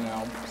fine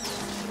now.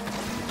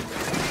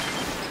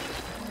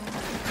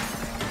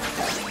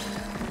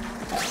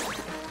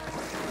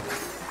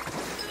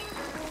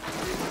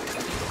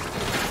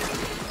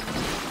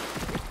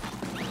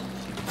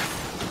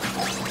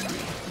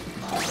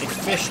 A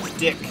fished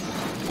dick.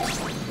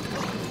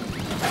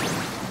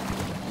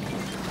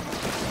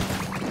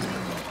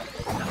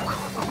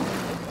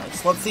 Right,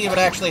 so let's see if it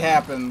actually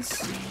happens.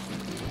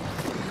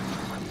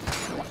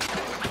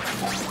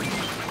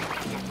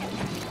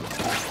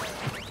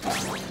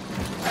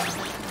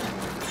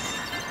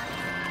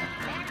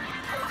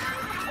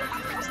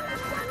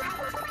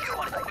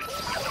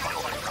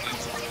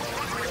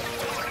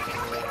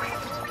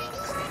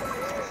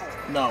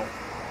 No.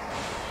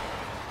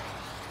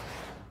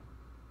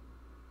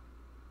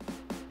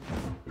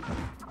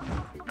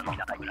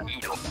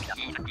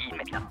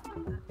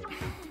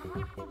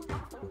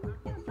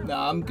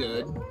 Nah, I'm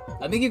good.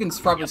 I think you can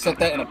probably set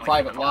that in a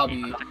private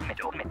lobby.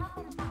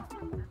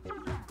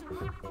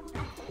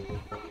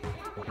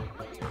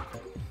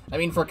 I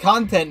mean, for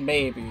content,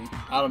 maybe.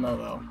 I don't know,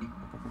 though.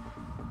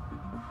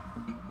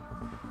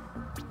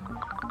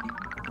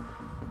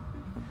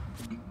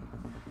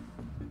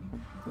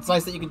 It's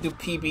nice that you can do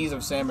PBs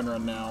of Salmon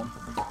Run now.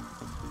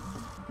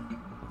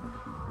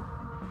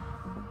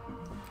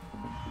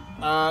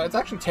 It's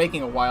actually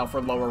taking a while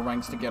for lower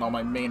ranks to get all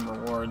my main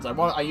rewards.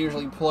 I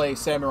usually play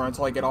Salmon Run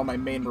until I get all my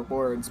main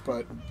rewards,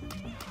 but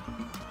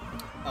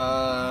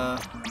I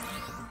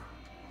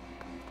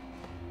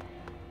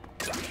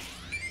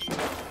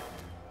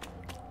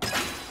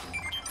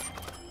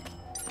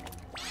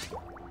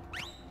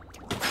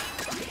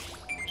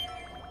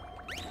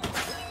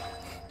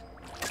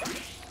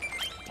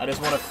just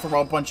want to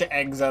throw a bunch of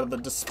eggs out of the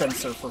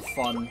dispenser for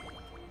fun.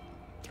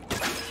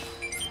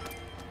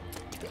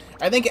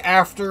 I think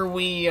after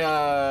we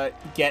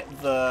get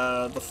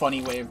the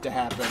funny wave to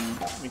happen,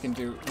 we can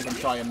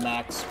try a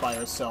max by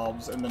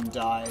ourselves and then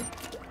die.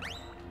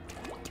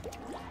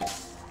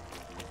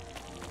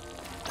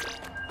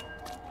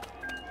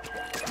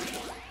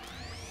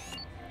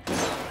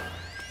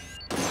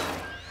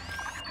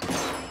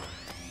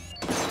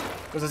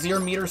 Is your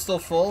meter still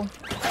full?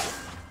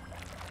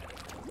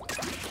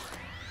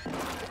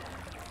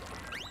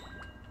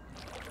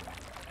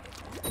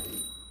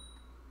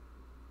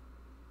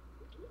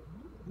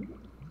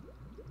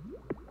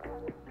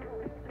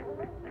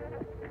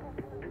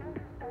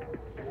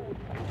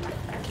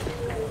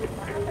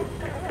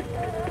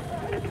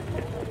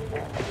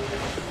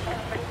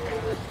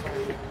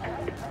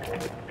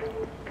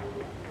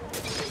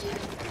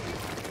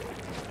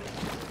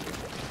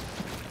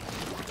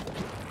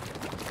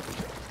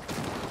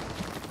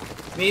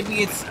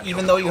 Maybe it's,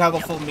 even though you have a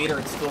full meter,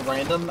 it's still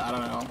random? I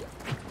don't know.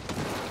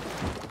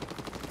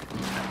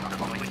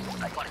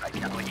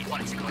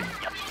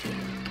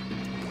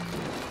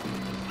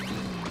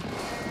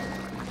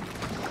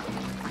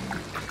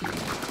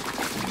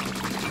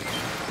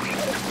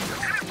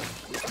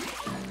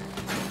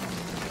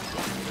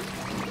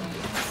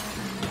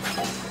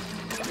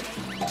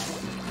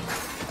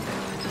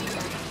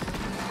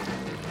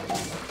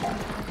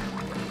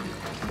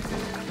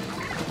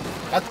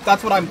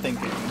 That's what I'm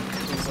thinking.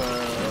 Is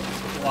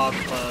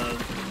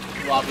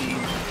lobby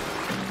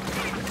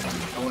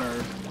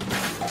owner.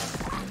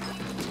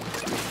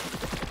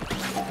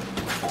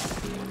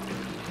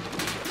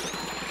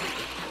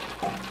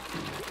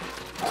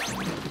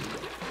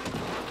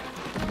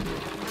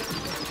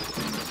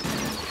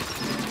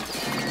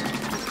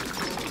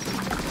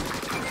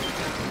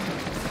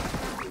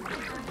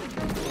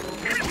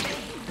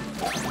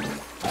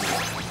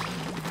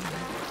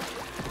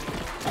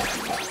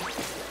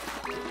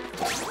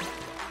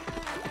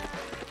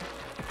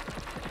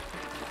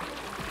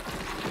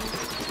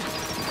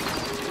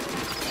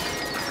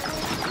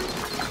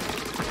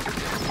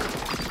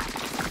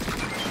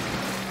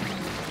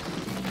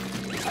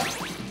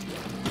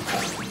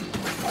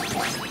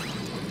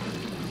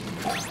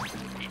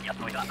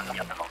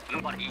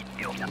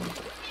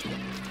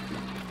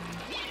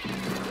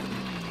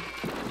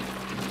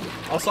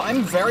 Also,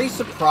 I'm very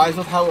surprised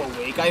with how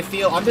awake I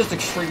feel. I'm just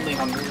extremely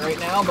hungry right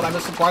now, but I'm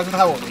just surprised with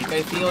how awake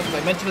I feel, because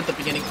I mentioned at the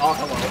beginning— oh,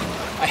 hello.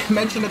 I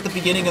mentioned at the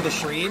beginning of the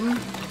stream,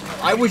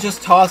 I was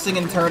just tossing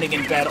and turning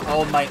in bed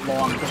all night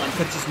long, because I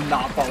could just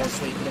not fall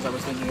asleep because I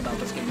was thinking about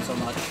this game so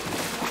much.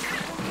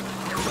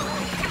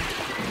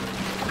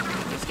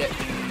 Let's get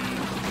the...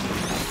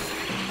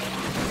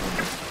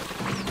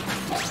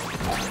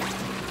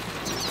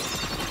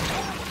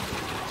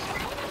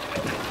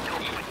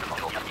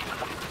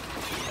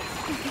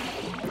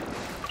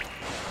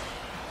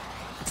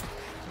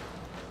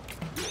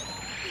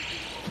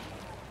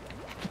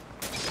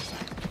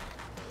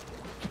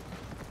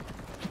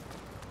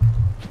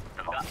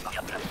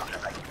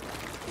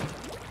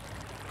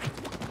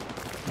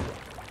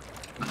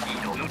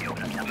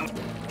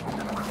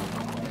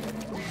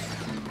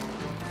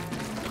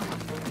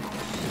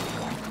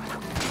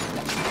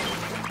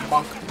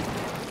 Bonk.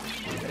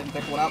 I didn't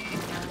pick one up.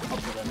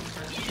 Okay then.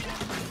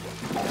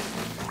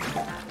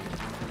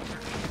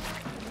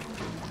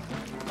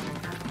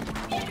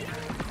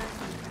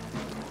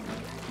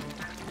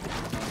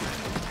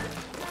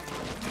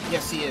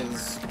 Yes, he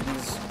is.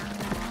 He's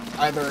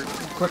either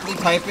quickly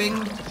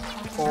typing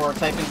or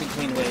typing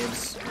between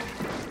waves.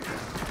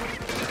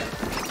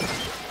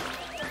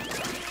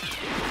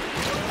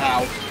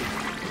 Ow.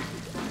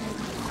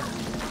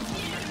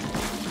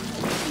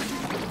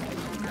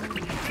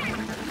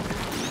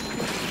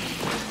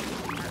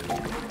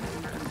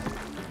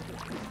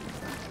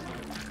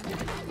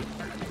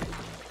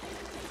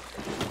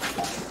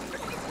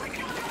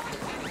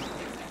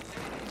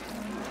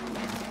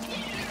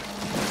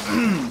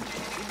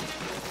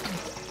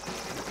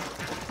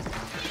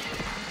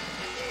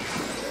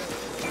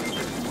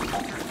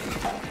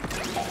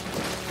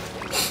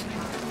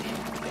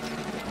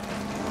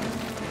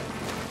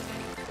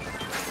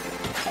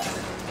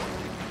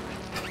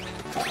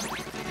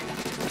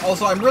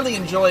 Also, I'm really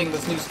enjoying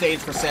this new stage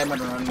for Salmon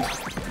Run. I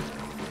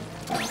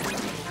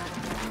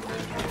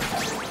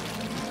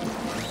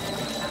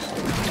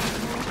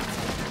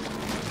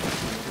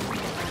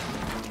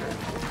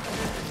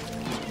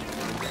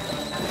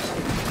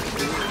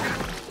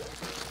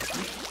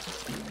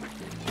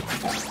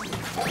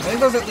think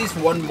there's at least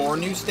one more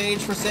new stage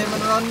for Salmon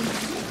Run.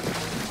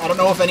 I don't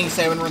know if any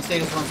Salmon Run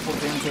stages from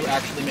Splatoon 2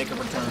 actually make a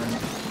return.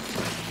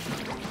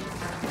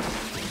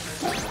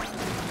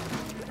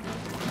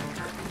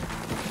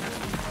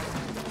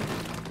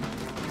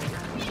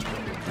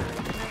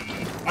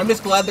 I'm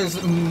just glad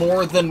there's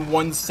more than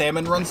one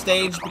Salmon Run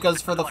stage,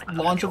 because for the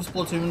launch of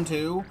Splatoon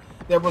 2,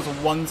 there was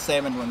one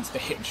Salmon Run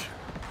stage.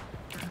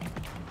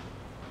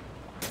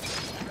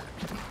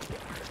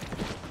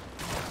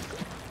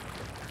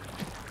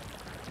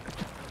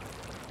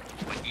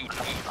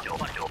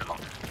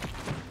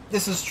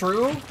 This is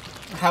true,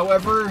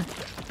 however,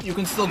 you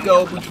can still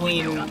go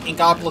between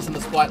Inkopolis and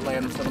the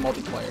Splatlands for the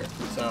multiplayer,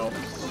 so,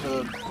 for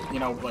the, you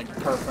know, like,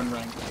 perf and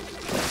rank,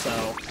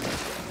 so...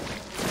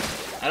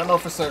 I don't know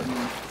for certain.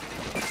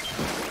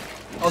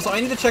 Also, I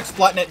need to check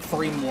Splatnet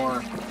 3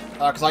 more,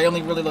 because I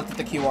only really looked at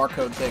the QR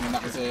code thing, and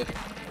that was it.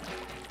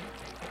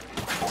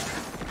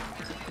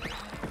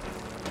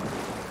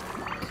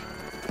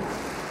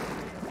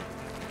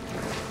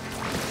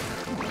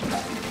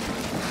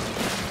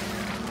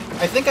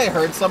 I think I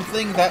heard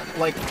something that,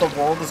 like, the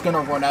world is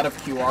gonna run out of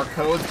QR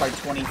codes by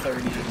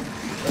 2030.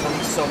 There's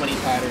only so many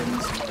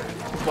patterns.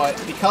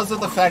 But because of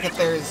the fact that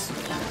there's...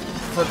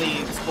 for the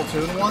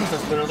Splatoon ones,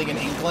 there's literally an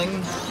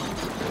Inkling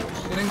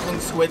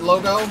squid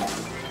logo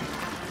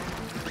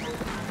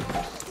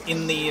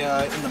in the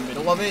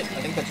middle of it.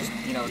 I think that just,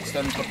 you know,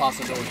 extends the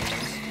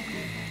possibilities.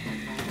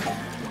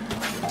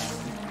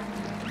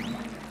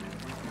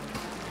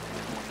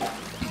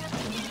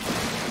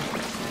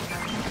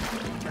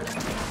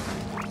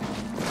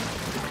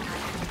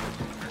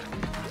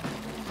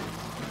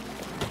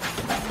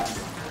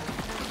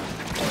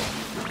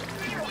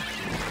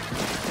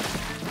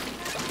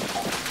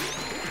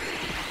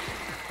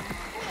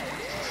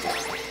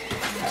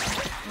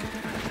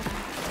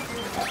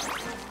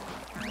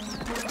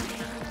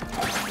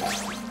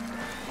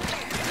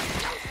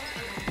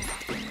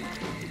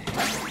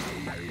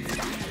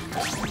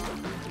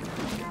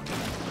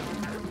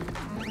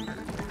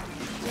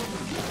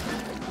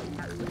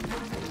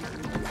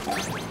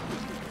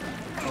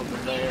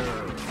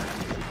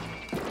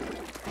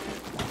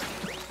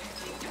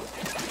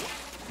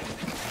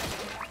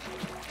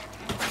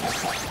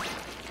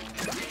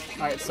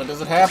 Alright, so does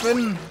it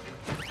happen?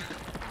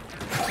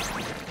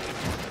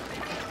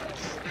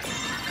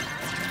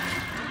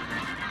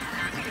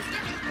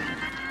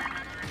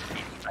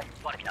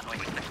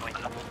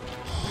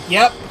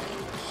 Yep.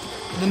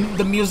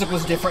 The music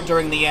was different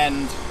during the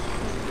end.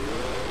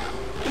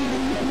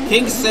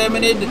 King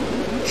Salmonid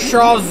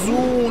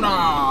Shazuna!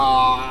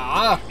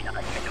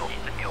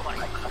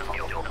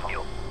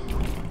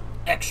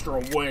 Extra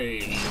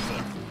wave.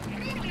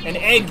 An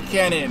egg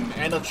cannon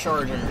and a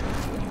charger.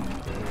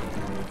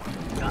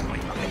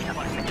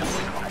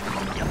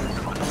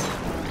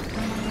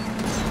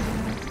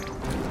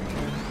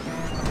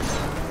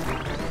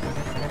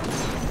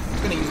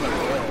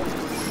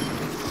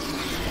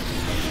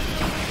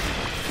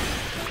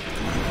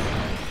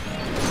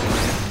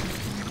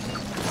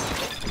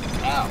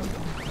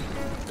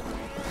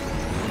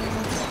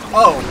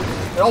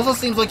 Oh, it also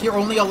seems like you're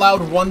only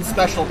allowed one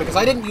special, because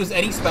I didn't use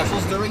any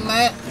specials during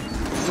that,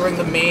 during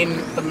the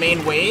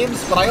main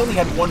waves, but I only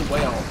had one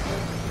whale.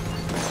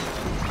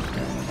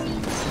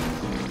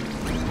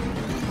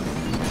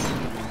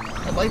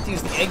 I'd like to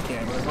use the egg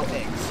can, but there's no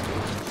eggs.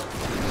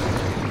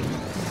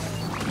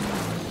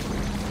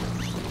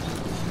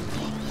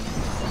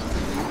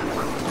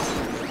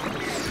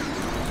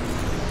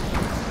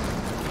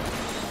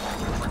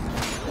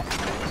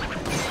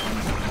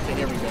 Okay,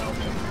 here we go.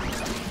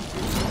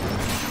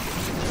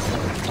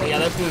 Oh yeah,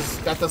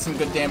 that does some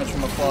good damage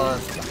from afar.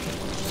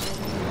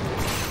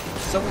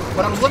 So,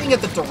 when I was looking at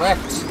the direct,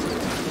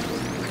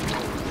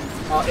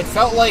 it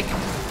felt like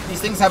these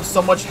things have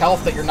so much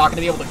health that you're not going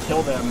to be able to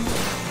kill them.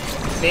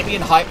 Maybe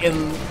in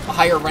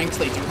higher ranks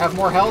they do have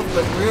more health,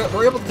 but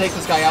we're able to take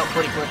this guy out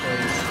pretty quickly.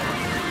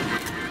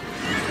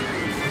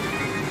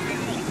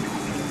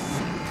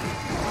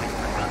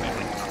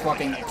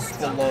 Fucking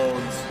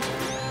explodes.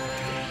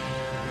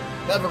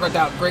 Never got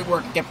down. Great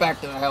work. Get back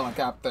to the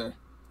helicopter.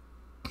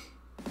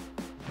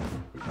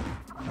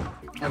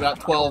 I got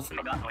 12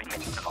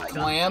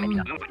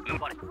 clam.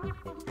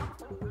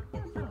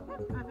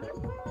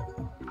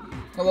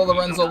 Hello,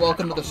 Lorenzo.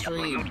 Welcome to the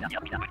stream.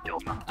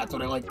 That's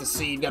what I like to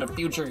see. You've got a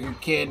future here,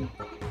 kid.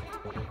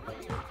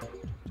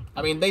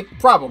 I mean, they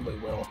probably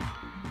will.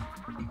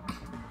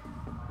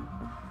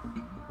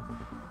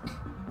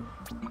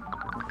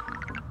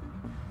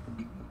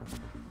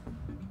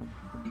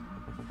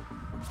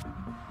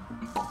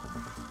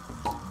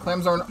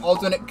 Clams are an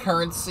alternate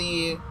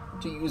currency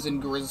to use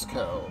in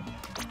Grizzco.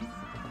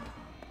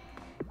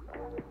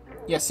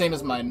 Yeah, same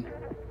as mine.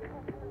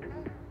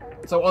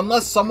 So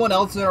unless someone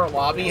else in our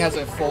lobby has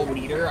a full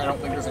meter, I don't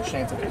think there's a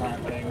chance of it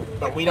happening.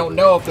 But we don't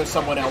know if there's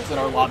someone else in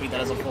our lobby that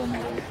has a full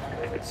meter.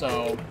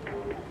 So...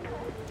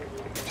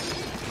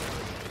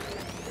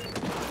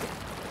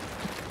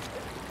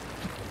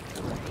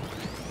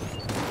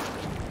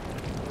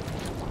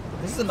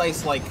 this is a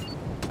nice, like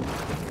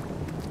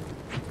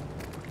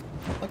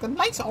a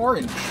nice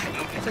orange.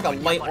 It's like a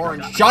light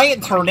orange.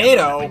 Giant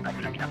tornado?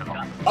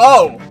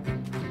 Oh!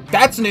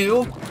 That's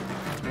new!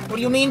 What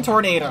do you mean,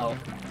 tornado?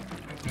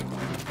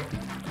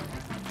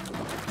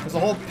 There's a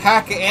whole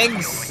pack of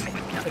eggs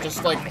that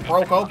just, like,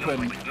 broke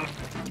open.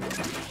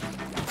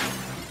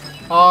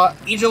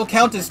 Each will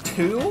count as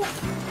 2?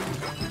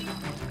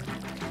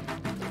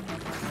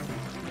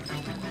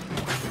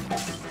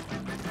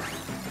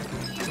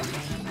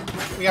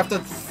 We have to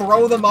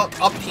throw them up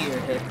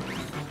here.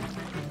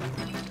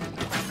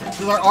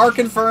 So there are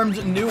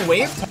confirmed new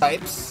wave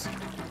types.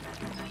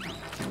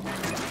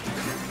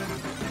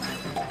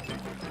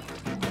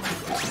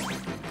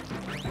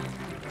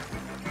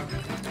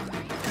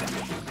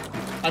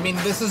 I mean,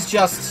 this is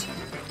just...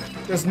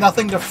 there's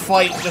nothing to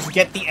fight, just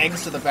get the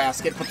eggs to the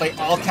basket, but they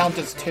all count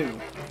as 2.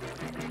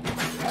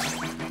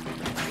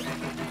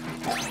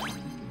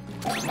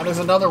 And there's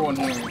another one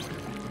here.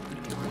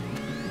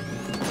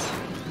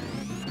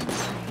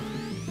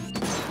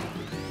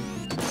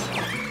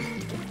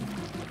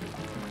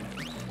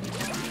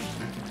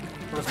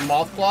 There's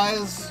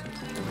mothflies,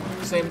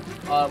 same,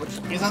 which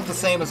isn't the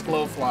same as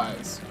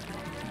glowflies.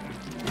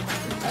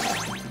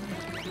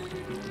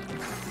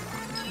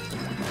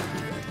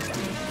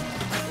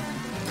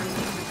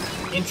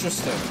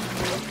 Interesting.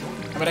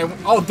 I mean,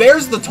 oh,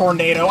 there's the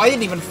tornado! I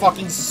didn't even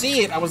fucking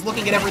see it! I was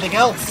looking at everything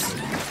else!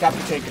 Got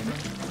me taken.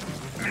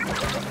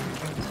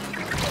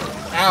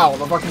 Ow,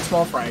 the fucking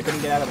small fry. I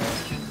couldn't get out of there.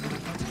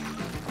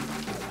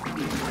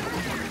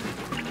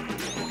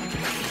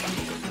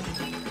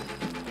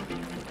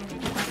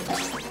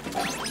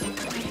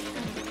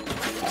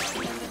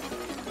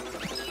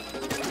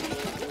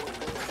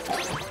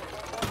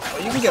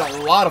 Well, you can get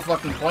a lot of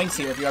fucking points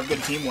here if you have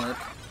good teamwork.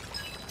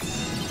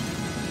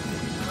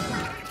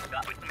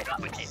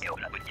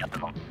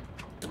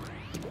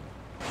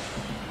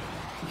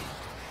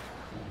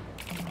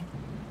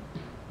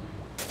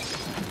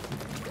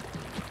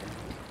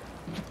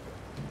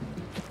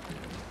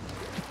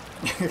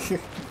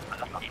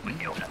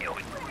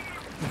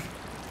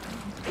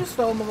 Just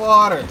fell in the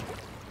water.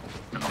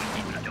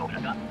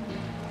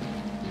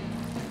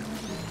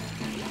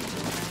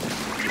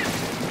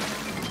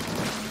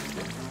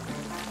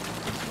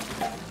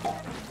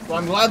 Well,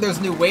 I'm glad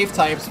there's new wave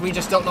types, we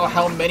just don't know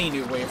how many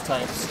new wave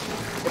types.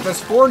 If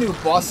there's 4 new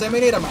boss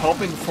emanate, I'm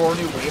hoping 4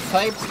 new wave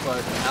types,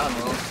 but I don't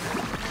know.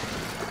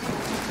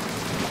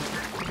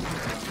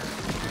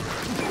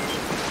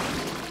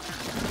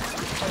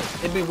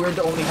 It'd be weird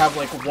to only have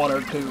like 1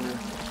 or 2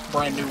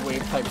 brand new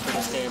wave types for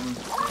this game.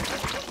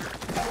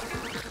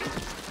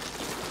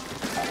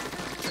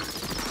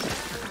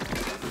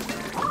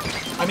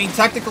 I mean,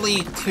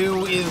 technically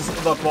 2 is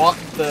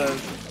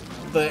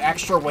the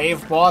extra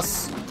wave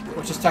boss,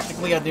 which is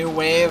technically a new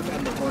wave,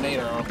 and the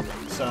tornado,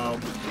 so...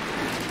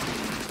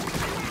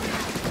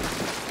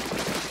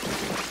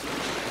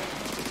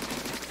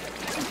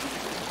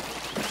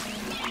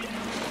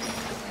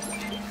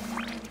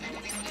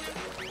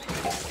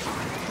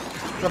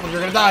 Triple,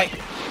 you're gonna die!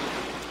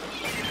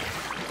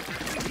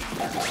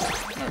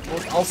 Alright,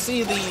 well, I'll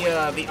see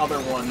the other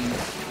one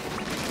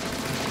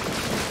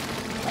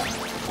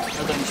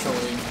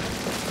Eventually.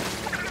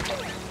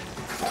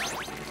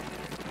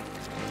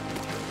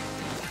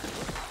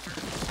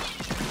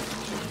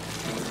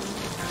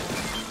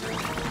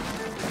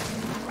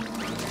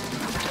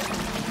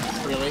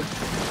 Really?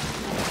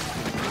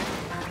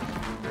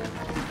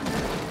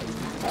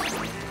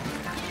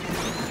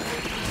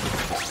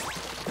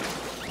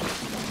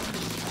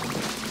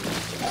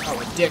 Oh,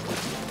 a dick.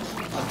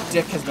 A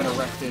dick has been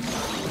erected.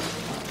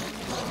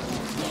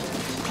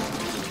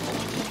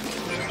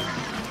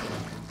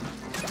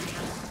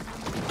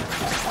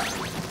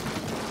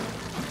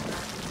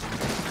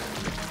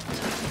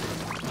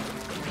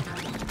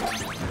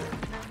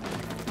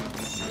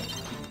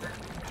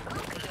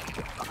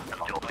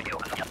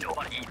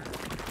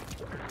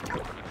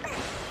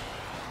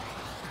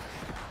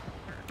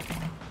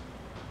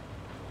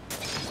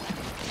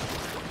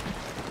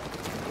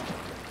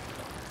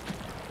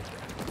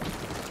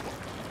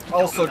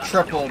 Also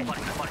tripled,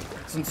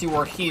 since you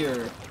were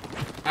here.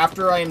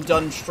 After I am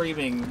done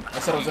streaming, I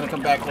said I was going to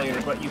come back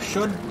later, but you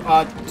should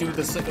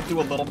do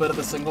a little bit of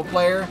the single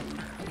player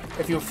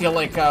if you feel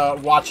like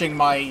watching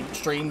my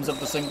streams of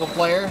the single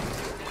player.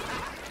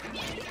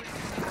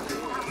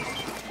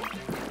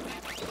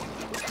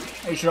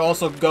 You should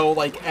also go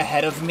like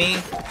ahead of me,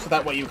 so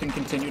that way you can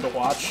continue to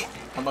watch,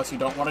 unless you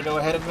don't want to go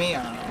ahead of me.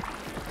 I don't know.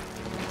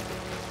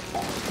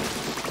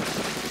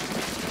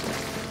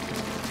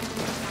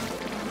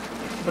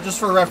 But just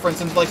for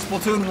reference, in like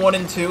Splatoon 1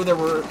 and 2, there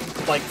were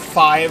like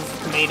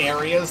 5 main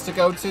areas to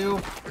go to.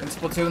 In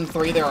Splatoon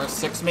 3, there are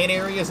 6 main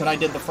areas, and I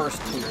did the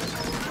first 2.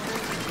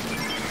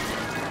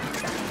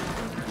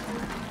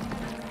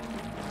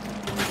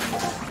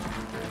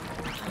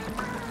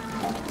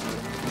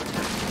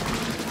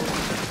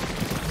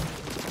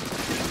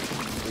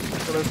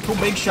 So there's 2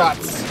 big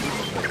shots.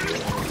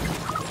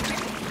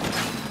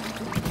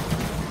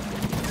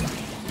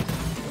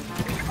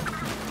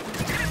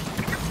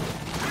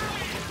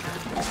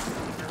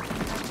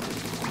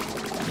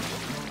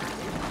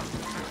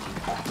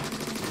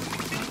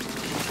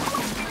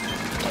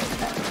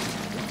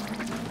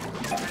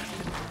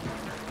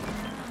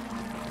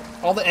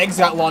 All the eggs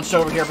got launched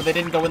over here, but they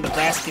didn't go in the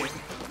basket.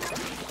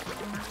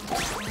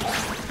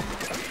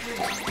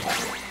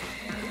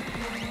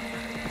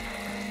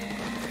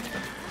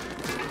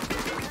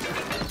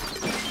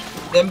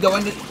 Them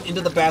going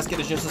into the basket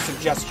is just a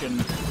suggestion.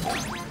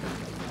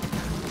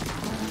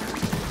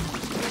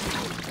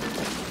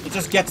 It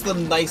just gets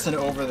them nice and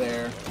over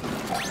there.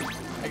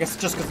 I guess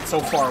just because it's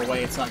so far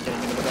away, it's not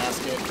getting into the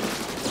basket.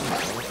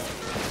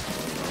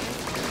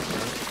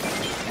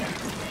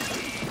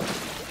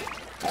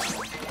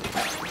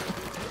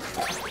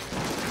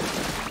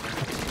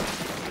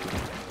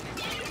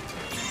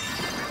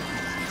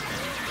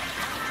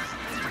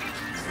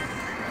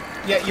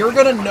 Yeah, you're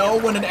gonna know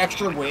when an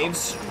extra wave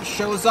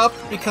shows up,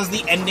 because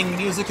the ending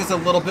music is a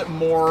little bit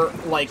more,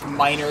 like,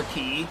 minor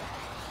key.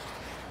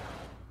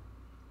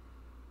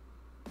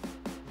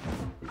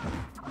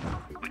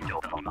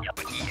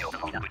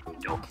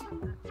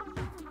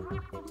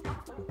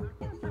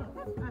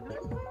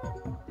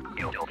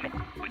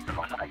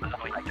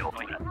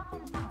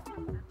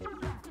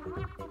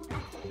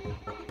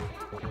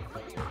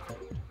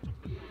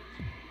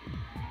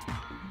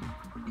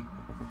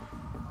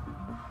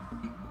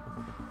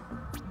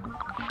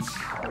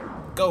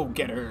 Go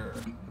get her.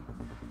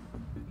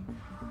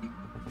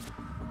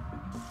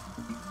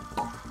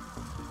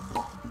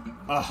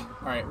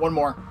 Alright, one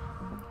more.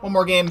 One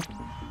more game.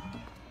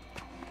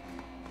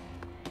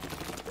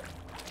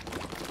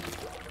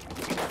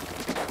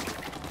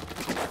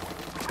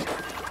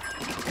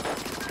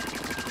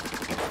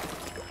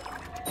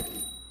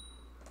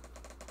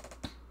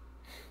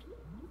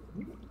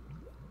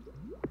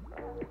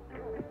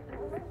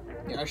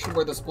 Yeah, I should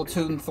wear the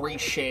Splatoon 3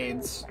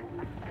 shades.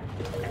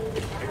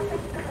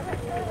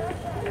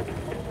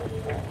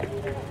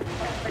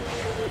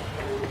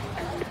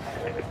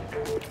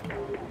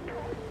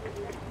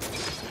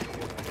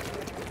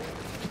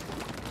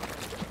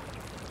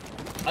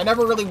 I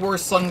never really wore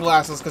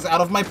sunglasses, because out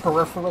of my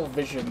peripheral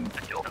vision,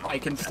 I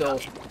can still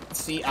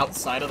see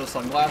outside of the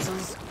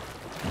sunglasses.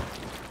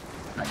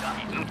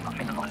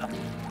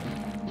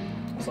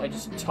 So I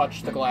just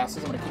touch the glasses.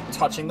 I'm going to keep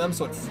touching them,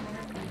 so it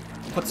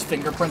puts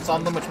fingerprints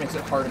on them, which makes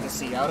it harder to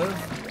see out of.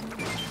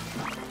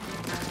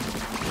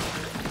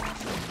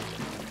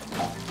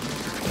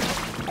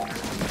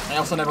 I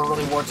also never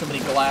really wore too many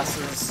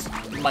glasses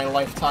in my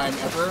lifetime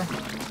ever.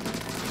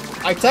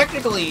 I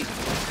technically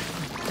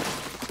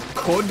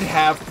could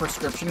have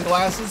prescription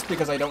glasses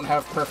because I don't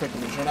have perfect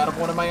vision out of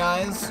one of my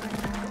eyes.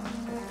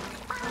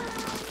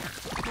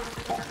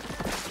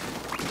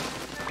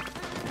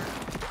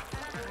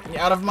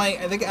 Yeah,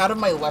 I think out of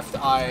my left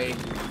eye,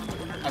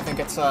 I think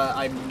it's,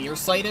 I'm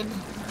nearsighted,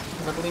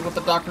 I believe what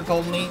the doctor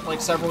told me, like,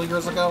 several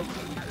years ago.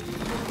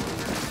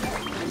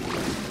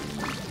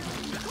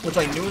 Which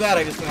I knew that,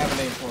 I just didn't have a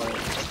name for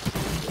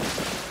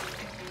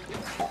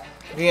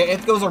it. Yeah,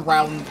 it goes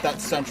around that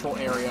central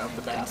area of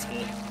the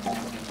basket.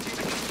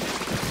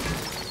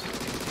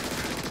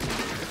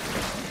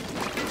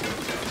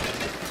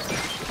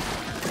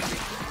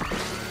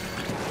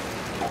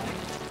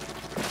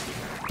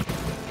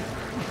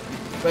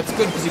 That's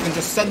good because you can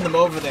just send them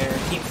over there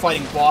and keep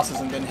fighting bosses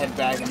and then head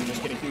back and you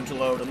just get a huge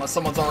load. Unless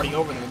someone's already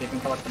over there, they can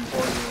collect them for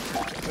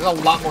you. There's a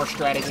lot more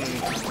strategy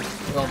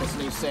with all this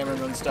new Salmon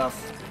Run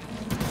stuff.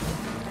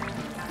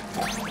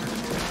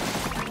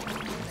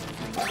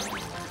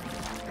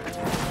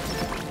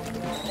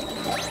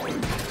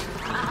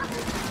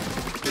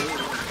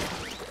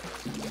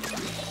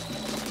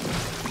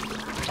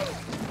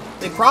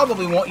 They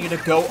probably want you to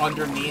go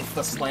underneath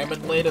the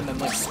slamming lid and then,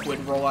 like, squid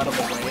roll out of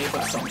the way,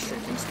 but some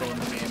shit can still in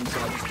the game, so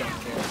I just don't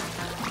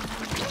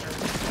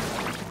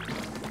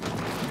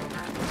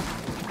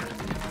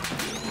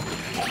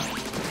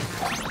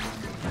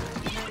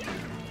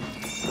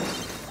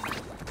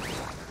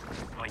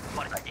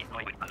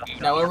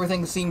care. Now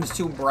everything seems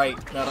too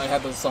bright that I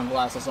had those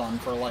sunglasses on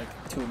for, like,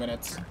 2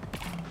 minutes.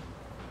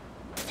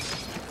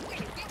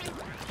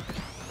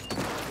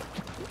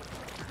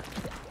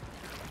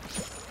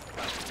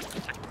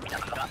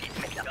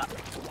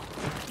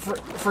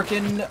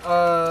 Frickin',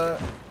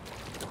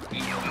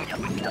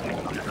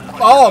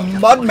 oh,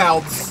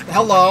 mudmouths!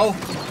 Hello!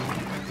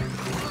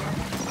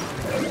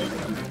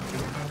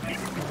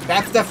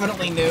 That's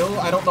definitely new.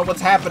 I don't know what's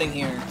happening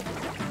here.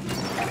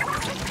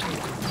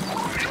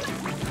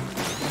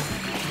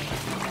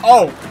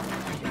 Oh!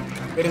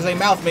 It is a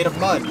mouth made of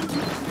mud.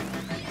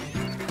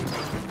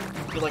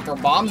 You like throw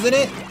bombs in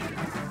it?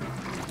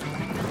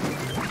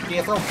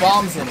 Yeah, throw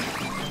bombs in it.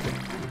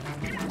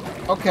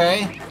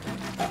 Okay.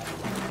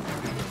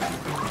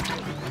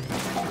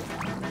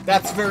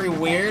 That's very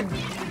weird.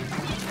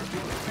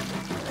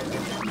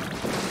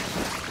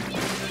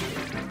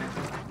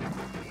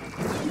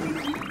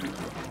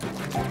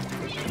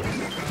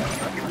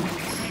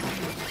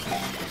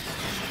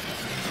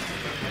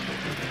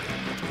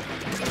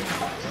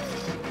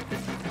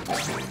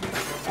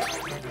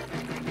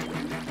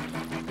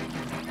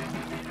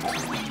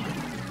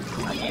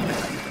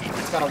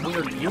 It's got a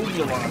weird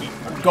uvula.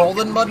 A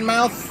golden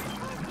mudmouth?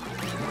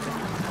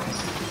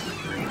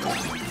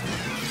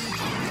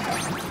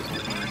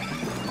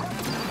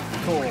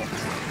 Cool.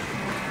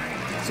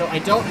 So I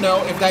don't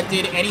know if that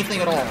did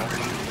anything at all.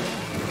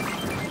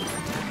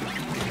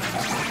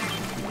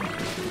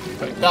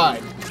 But it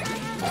died.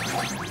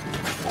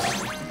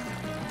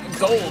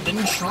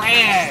 Golden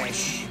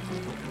trash!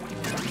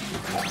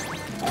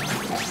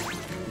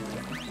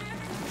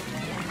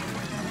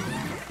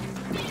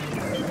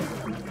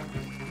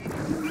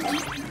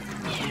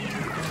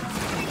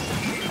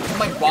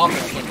 My bomb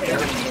is like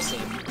barely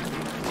missing.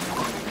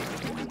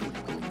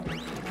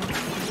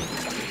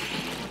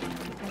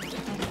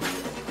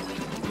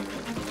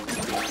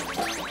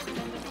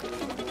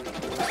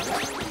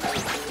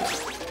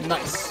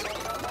 Nice.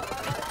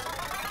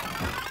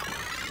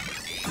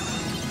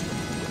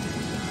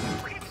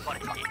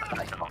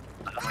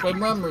 Good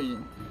memory.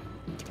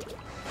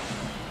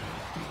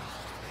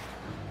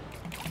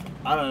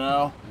 I don't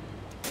know.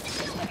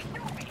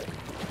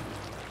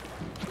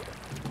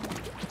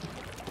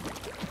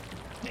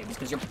 Maybe it's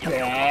because you're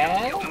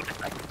bad?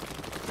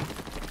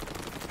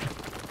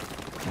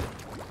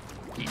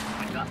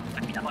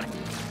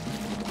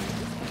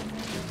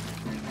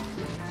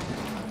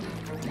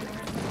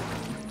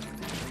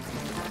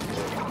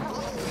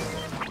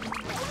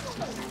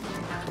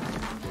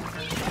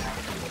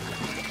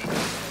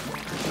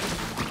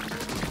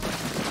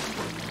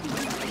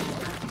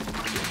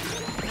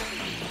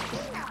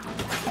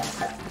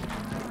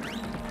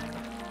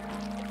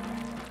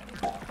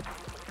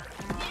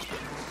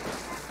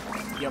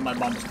 Yeah, my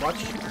bomb's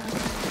clutch.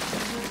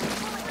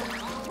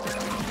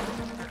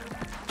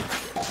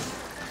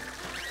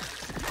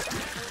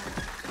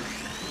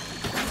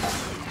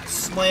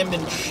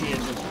 Slamming shit.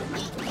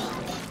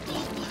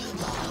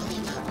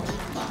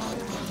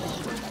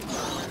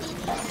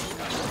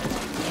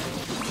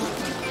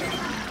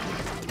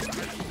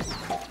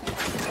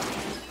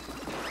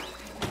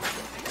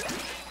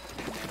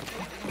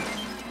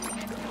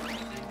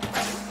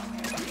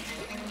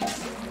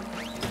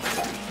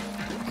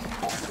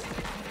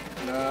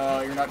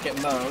 No, you're not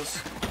getting those.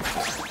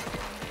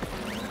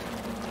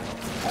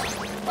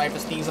 I have to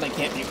sneeze and I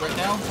can't mute right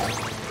now.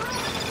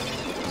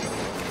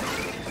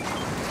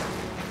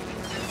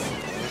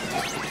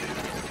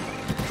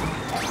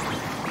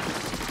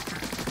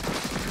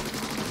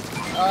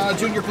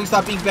 Junior, please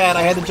stop being bad.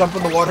 I had to jump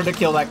in the water to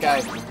kill that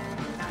guy.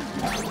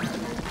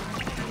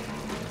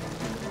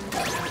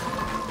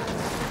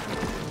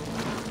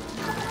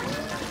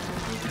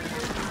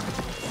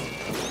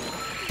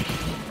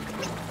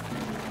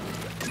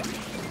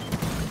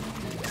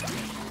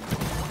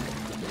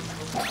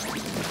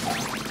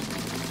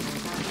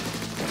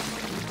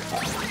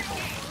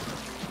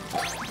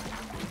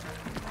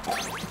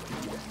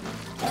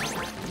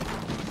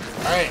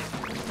 Alright.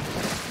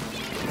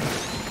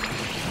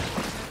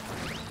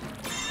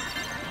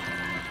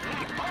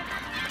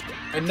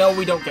 And no,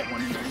 we don't get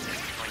one here.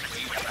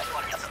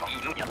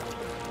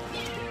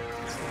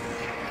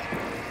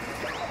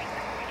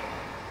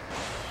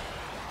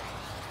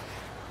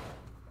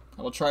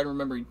 I will try to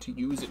remember to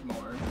use it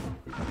more.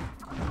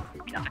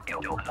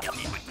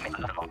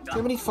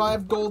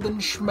 75 golden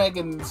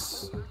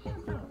schmeggins.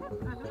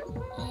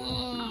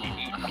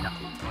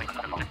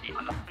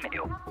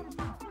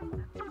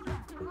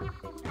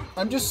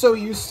 I'm just so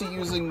used to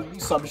using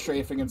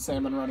substrafing and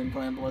salmon running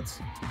Clan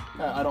Blitz.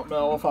 I don't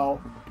know if I'll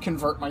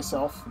convert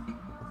myself.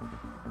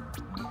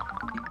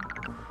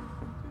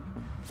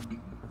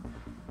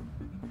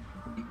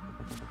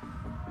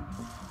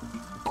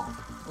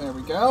 There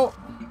we go.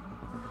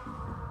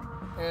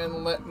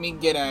 And let me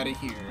get out of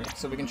here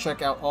so we can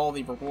check out all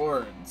the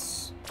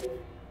rewards.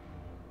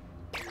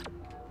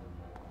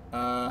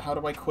 How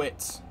do I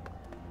quit?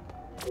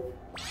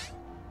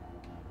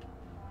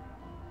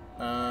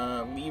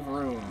 Leave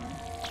room.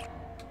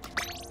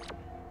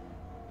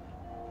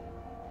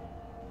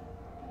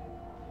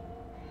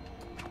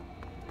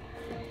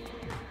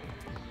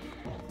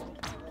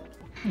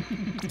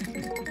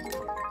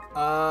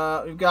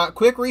 We've got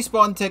quick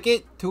respawn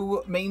ticket,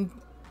 2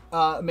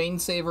 main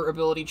saver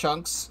ability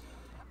chunks,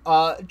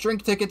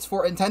 drink tickets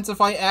for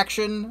intensify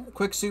action,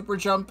 quick super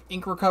jump,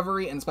 ink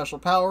recovery, and special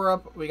power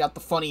up. We got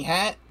the funny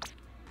hat.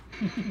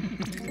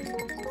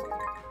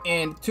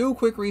 And 2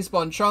 quick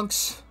respawn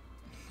chunks,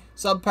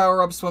 sub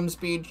power up, swim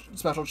speed,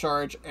 special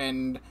charge,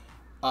 and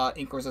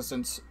ink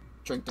resistance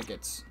drink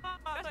tickets.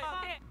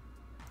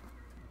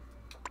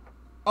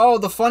 Oh,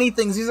 the funny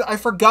things, I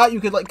forgot you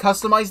could like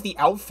customize the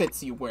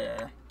outfits you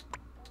wear.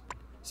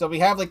 So we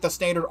have like the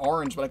standard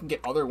orange, but I can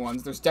get other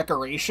ones. There's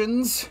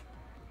decorations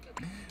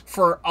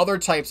for other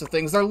types of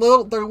things. They're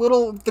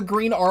the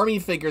green army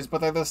figures, but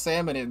they're the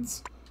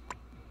salmonids.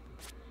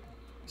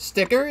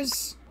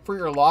 Stickers for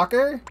your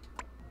locker.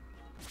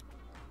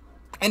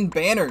 And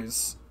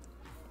banners.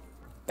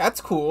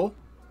 That's cool.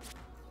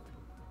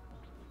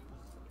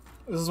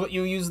 This is what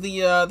you use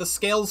the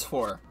scales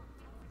for.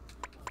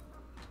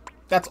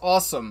 That's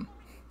awesome.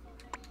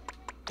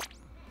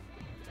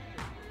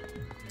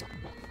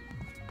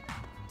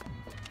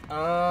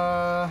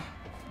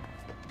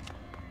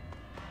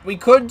 We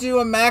could do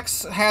a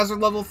max hazard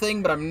level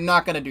thing, but I'm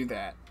not gonna do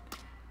that.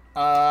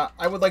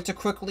 I would like to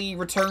quickly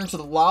return to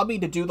the lobby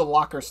to do the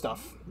locker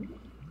stuff.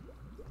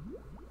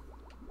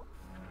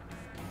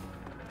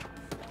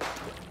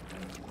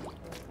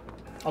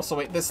 Also,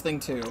 wait, this thing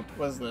too.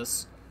 What is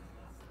this?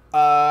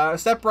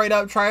 Step right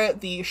up, try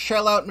it, the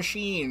shell out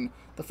machine.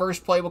 The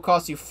first play will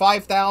cost you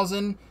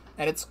 5,000,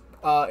 and it's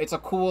a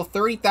cool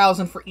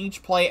 30,000 for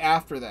each play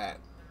after that.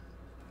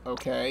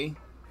 Okay.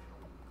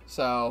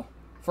 So,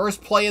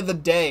 first play of the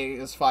day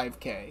is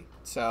 5K.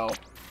 So,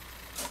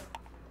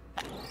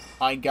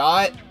 I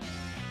got...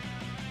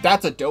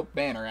 That's a dope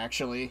banner,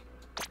 actually.